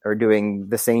running or doing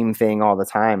the same thing all the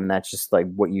time, and that's just like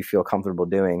what you feel comfortable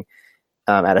doing,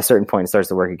 at a certain point, it starts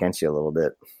to work against you a little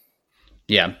bit.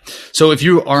 Yeah. So if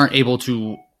you aren't able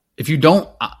to, if you don't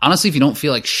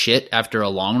feel like shit after a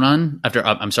long run, like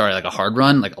a hard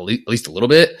run, like at least a little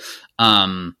bit,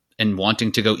 and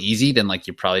wanting to go easy, then like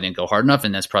you probably didn't go hard enough.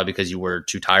 And that's probably because you were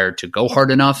too tired to go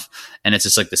hard enough. And it's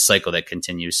just like the cycle that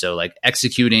continues. So like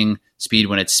executing speed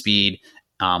when it's speed,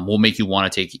 will make you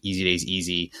want to take easy days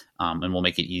easy, and will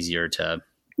make it easier to.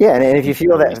 Yeah. And if you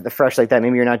feel that the fresh like that,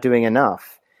 maybe you're not doing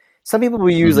enough. Some people will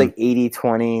use like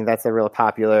 80-20. That's a real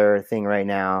popular thing right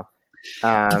now.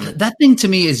 That thing to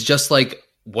me is just like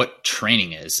what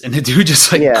training is, and the dude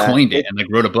just like coined it and like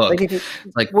wrote a book. It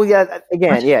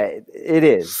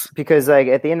is, because like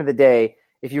at the end of the day,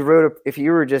 if you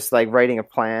were just like writing a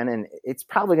plan, and it's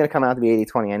probably going to come out to be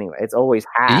 80-20 anyway. It's always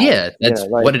half. Yeah, that's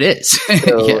what it is.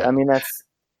 So, I mean,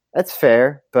 that's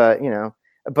fair, but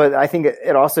but I think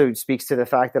it also speaks to the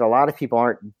fact that a lot of people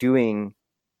aren't doing.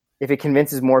 If it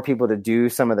convinces more people to do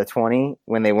some of the 20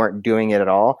 when they weren't doing it at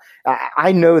all.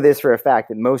 I know this for a fact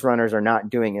that most runners are not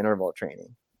doing interval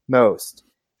training. Most.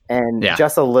 And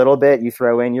just a little bit you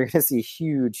throw in, you're going to see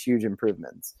huge, huge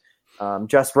improvements,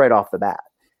 just right off the bat.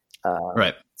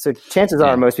 Right. So chances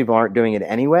are most people aren't doing it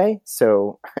anyway.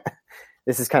 So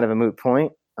this is kind of a moot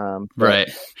point.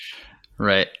 Right.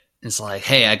 It's like,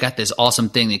 hey, I got this awesome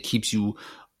thing that keeps you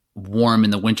warm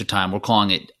in the wintertime. We're calling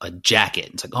it a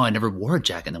jacket. It's like, oh, I never wore a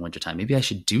jacket in the wintertime. Maybe I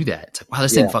should do that. It's like, wow,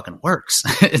 this thing fucking works.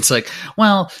 It's like,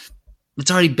 well, it's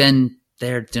already been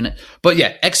there doing it. But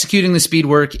yeah, executing the speed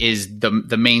work is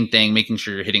the main thing, making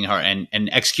sure you're hitting hard, and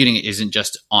executing it isn't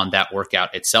just on that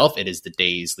workout itself. It is the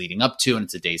days leading up to, and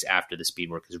it's the days after the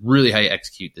speed work is really how you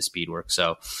execute the speed work.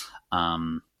 So,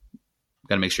 got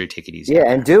to make sure you take it easy. Yeah.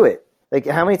 And do it. Like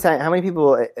how many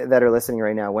people that are listening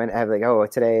right now have like, oh,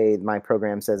 today my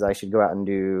program says I should go out and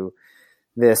do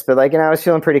this, but like, I was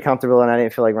feeling pretty comfortable and I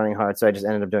didn't feel like running hard. So I just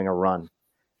ended up doing a run,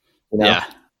 Yeah.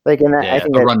 Like in that, I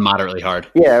think run moderately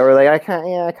hard. Yeah. Or like, I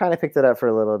kind of picked it up for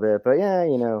a little bit, but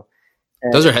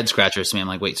those are head scratchers to me. I'm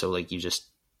like, wait, so like you just,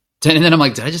 and then I'm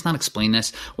like, did I just not explain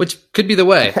this? Which could be the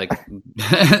way. Like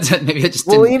maybe I just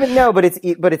didn't. But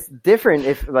it's different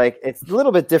if like it's a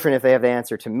little bit different if they have the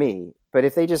answer to me. But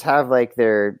if they just have like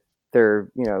their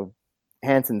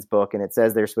Hanson's book and it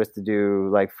says they're supposed to do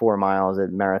like 4 miles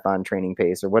at marathon training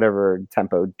pace or whatever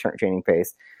tempo training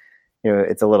pace,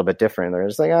 it's a little bit different. They're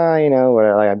just like, I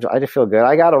just feel good.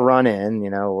 I got to run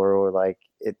in, or like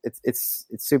it's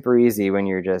super easy when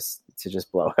you're just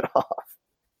blow it off.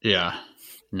 Yeah.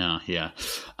 No, yeah.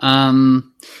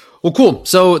 Well, cool.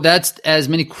 So that's as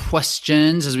many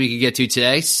questions as we could get to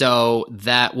today. So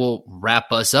that will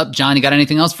wrap us up. John, you got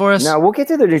anything else for us? No, we'll get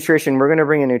to the nutrition. We're going to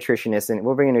bring a nutritionist in.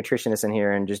 We'll bring a nutritionist in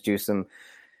here and just do some,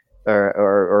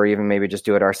 or even maybe just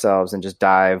do it ourselves and just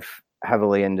dive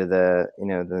heavily into the,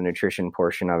 the nutrition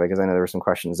portion of it. Cause I know there were some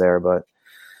questions there, but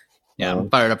yeah, I'm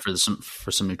fired up for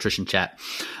some nutrition chat.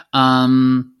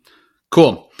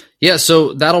 Cool. Yeah,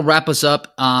 so that'll wrap us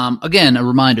up. Again, a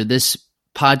reminder, this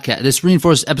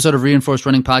Reinforced episode of Reinforced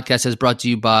Running Podcast is brought to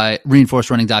you by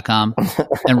reinforcedrunning.com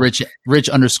and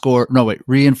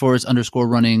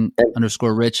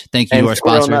reinforced_running_rich. Thank you to our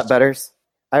sponsors. Nut butters.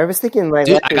 I was thinking like,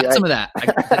 dude, I got some of that.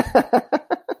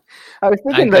 I was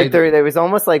thinking there was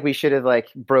almost like we should have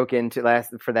like broke into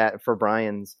for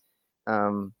Brian's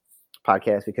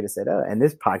podcast. We could have said, oh, and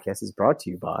this podcast is brought to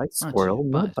you by Squirrel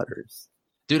Nut Butters.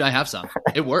 Dude, I have some.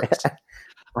 It worked.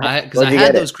 Because I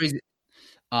had those crazy,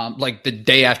 like the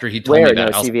day after he told me about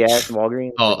it. CVS,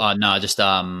 Walgreens? Oh, no, just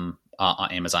on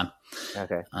Amazon.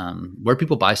 Okay. Where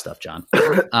people buy stuff, John.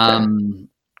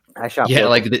 I shop. Yeah,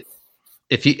 local.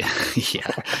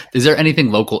 Is there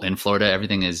anything local in Florida?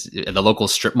 Everything is the local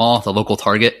strip mall, the local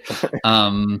Target.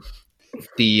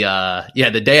 The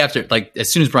day after, like as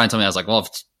soon as Brian told me, I was like, well, if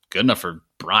it's good enough for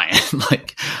Brian,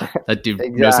 like that dude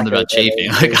knows something about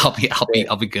chafing. Like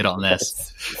I'll be good on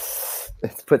this.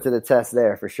 It's put to the test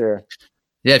there for sure.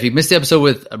 Yeah, if you missed the episode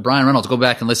with Brian Reynolds, go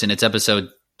back and listen. It's episode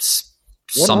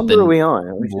what number are we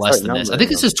on? Less than this. I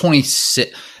think this is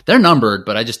 26. They're numbered,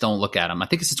 but I just don't look at them. I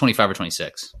think this is 25 or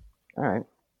 26. All right.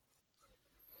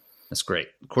 That's great.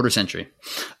 Quarter century.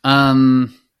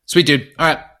 Sweet dude. All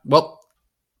right. Well,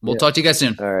 we'll talk to you guys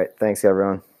soon. All right. Thanks,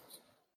 everyone.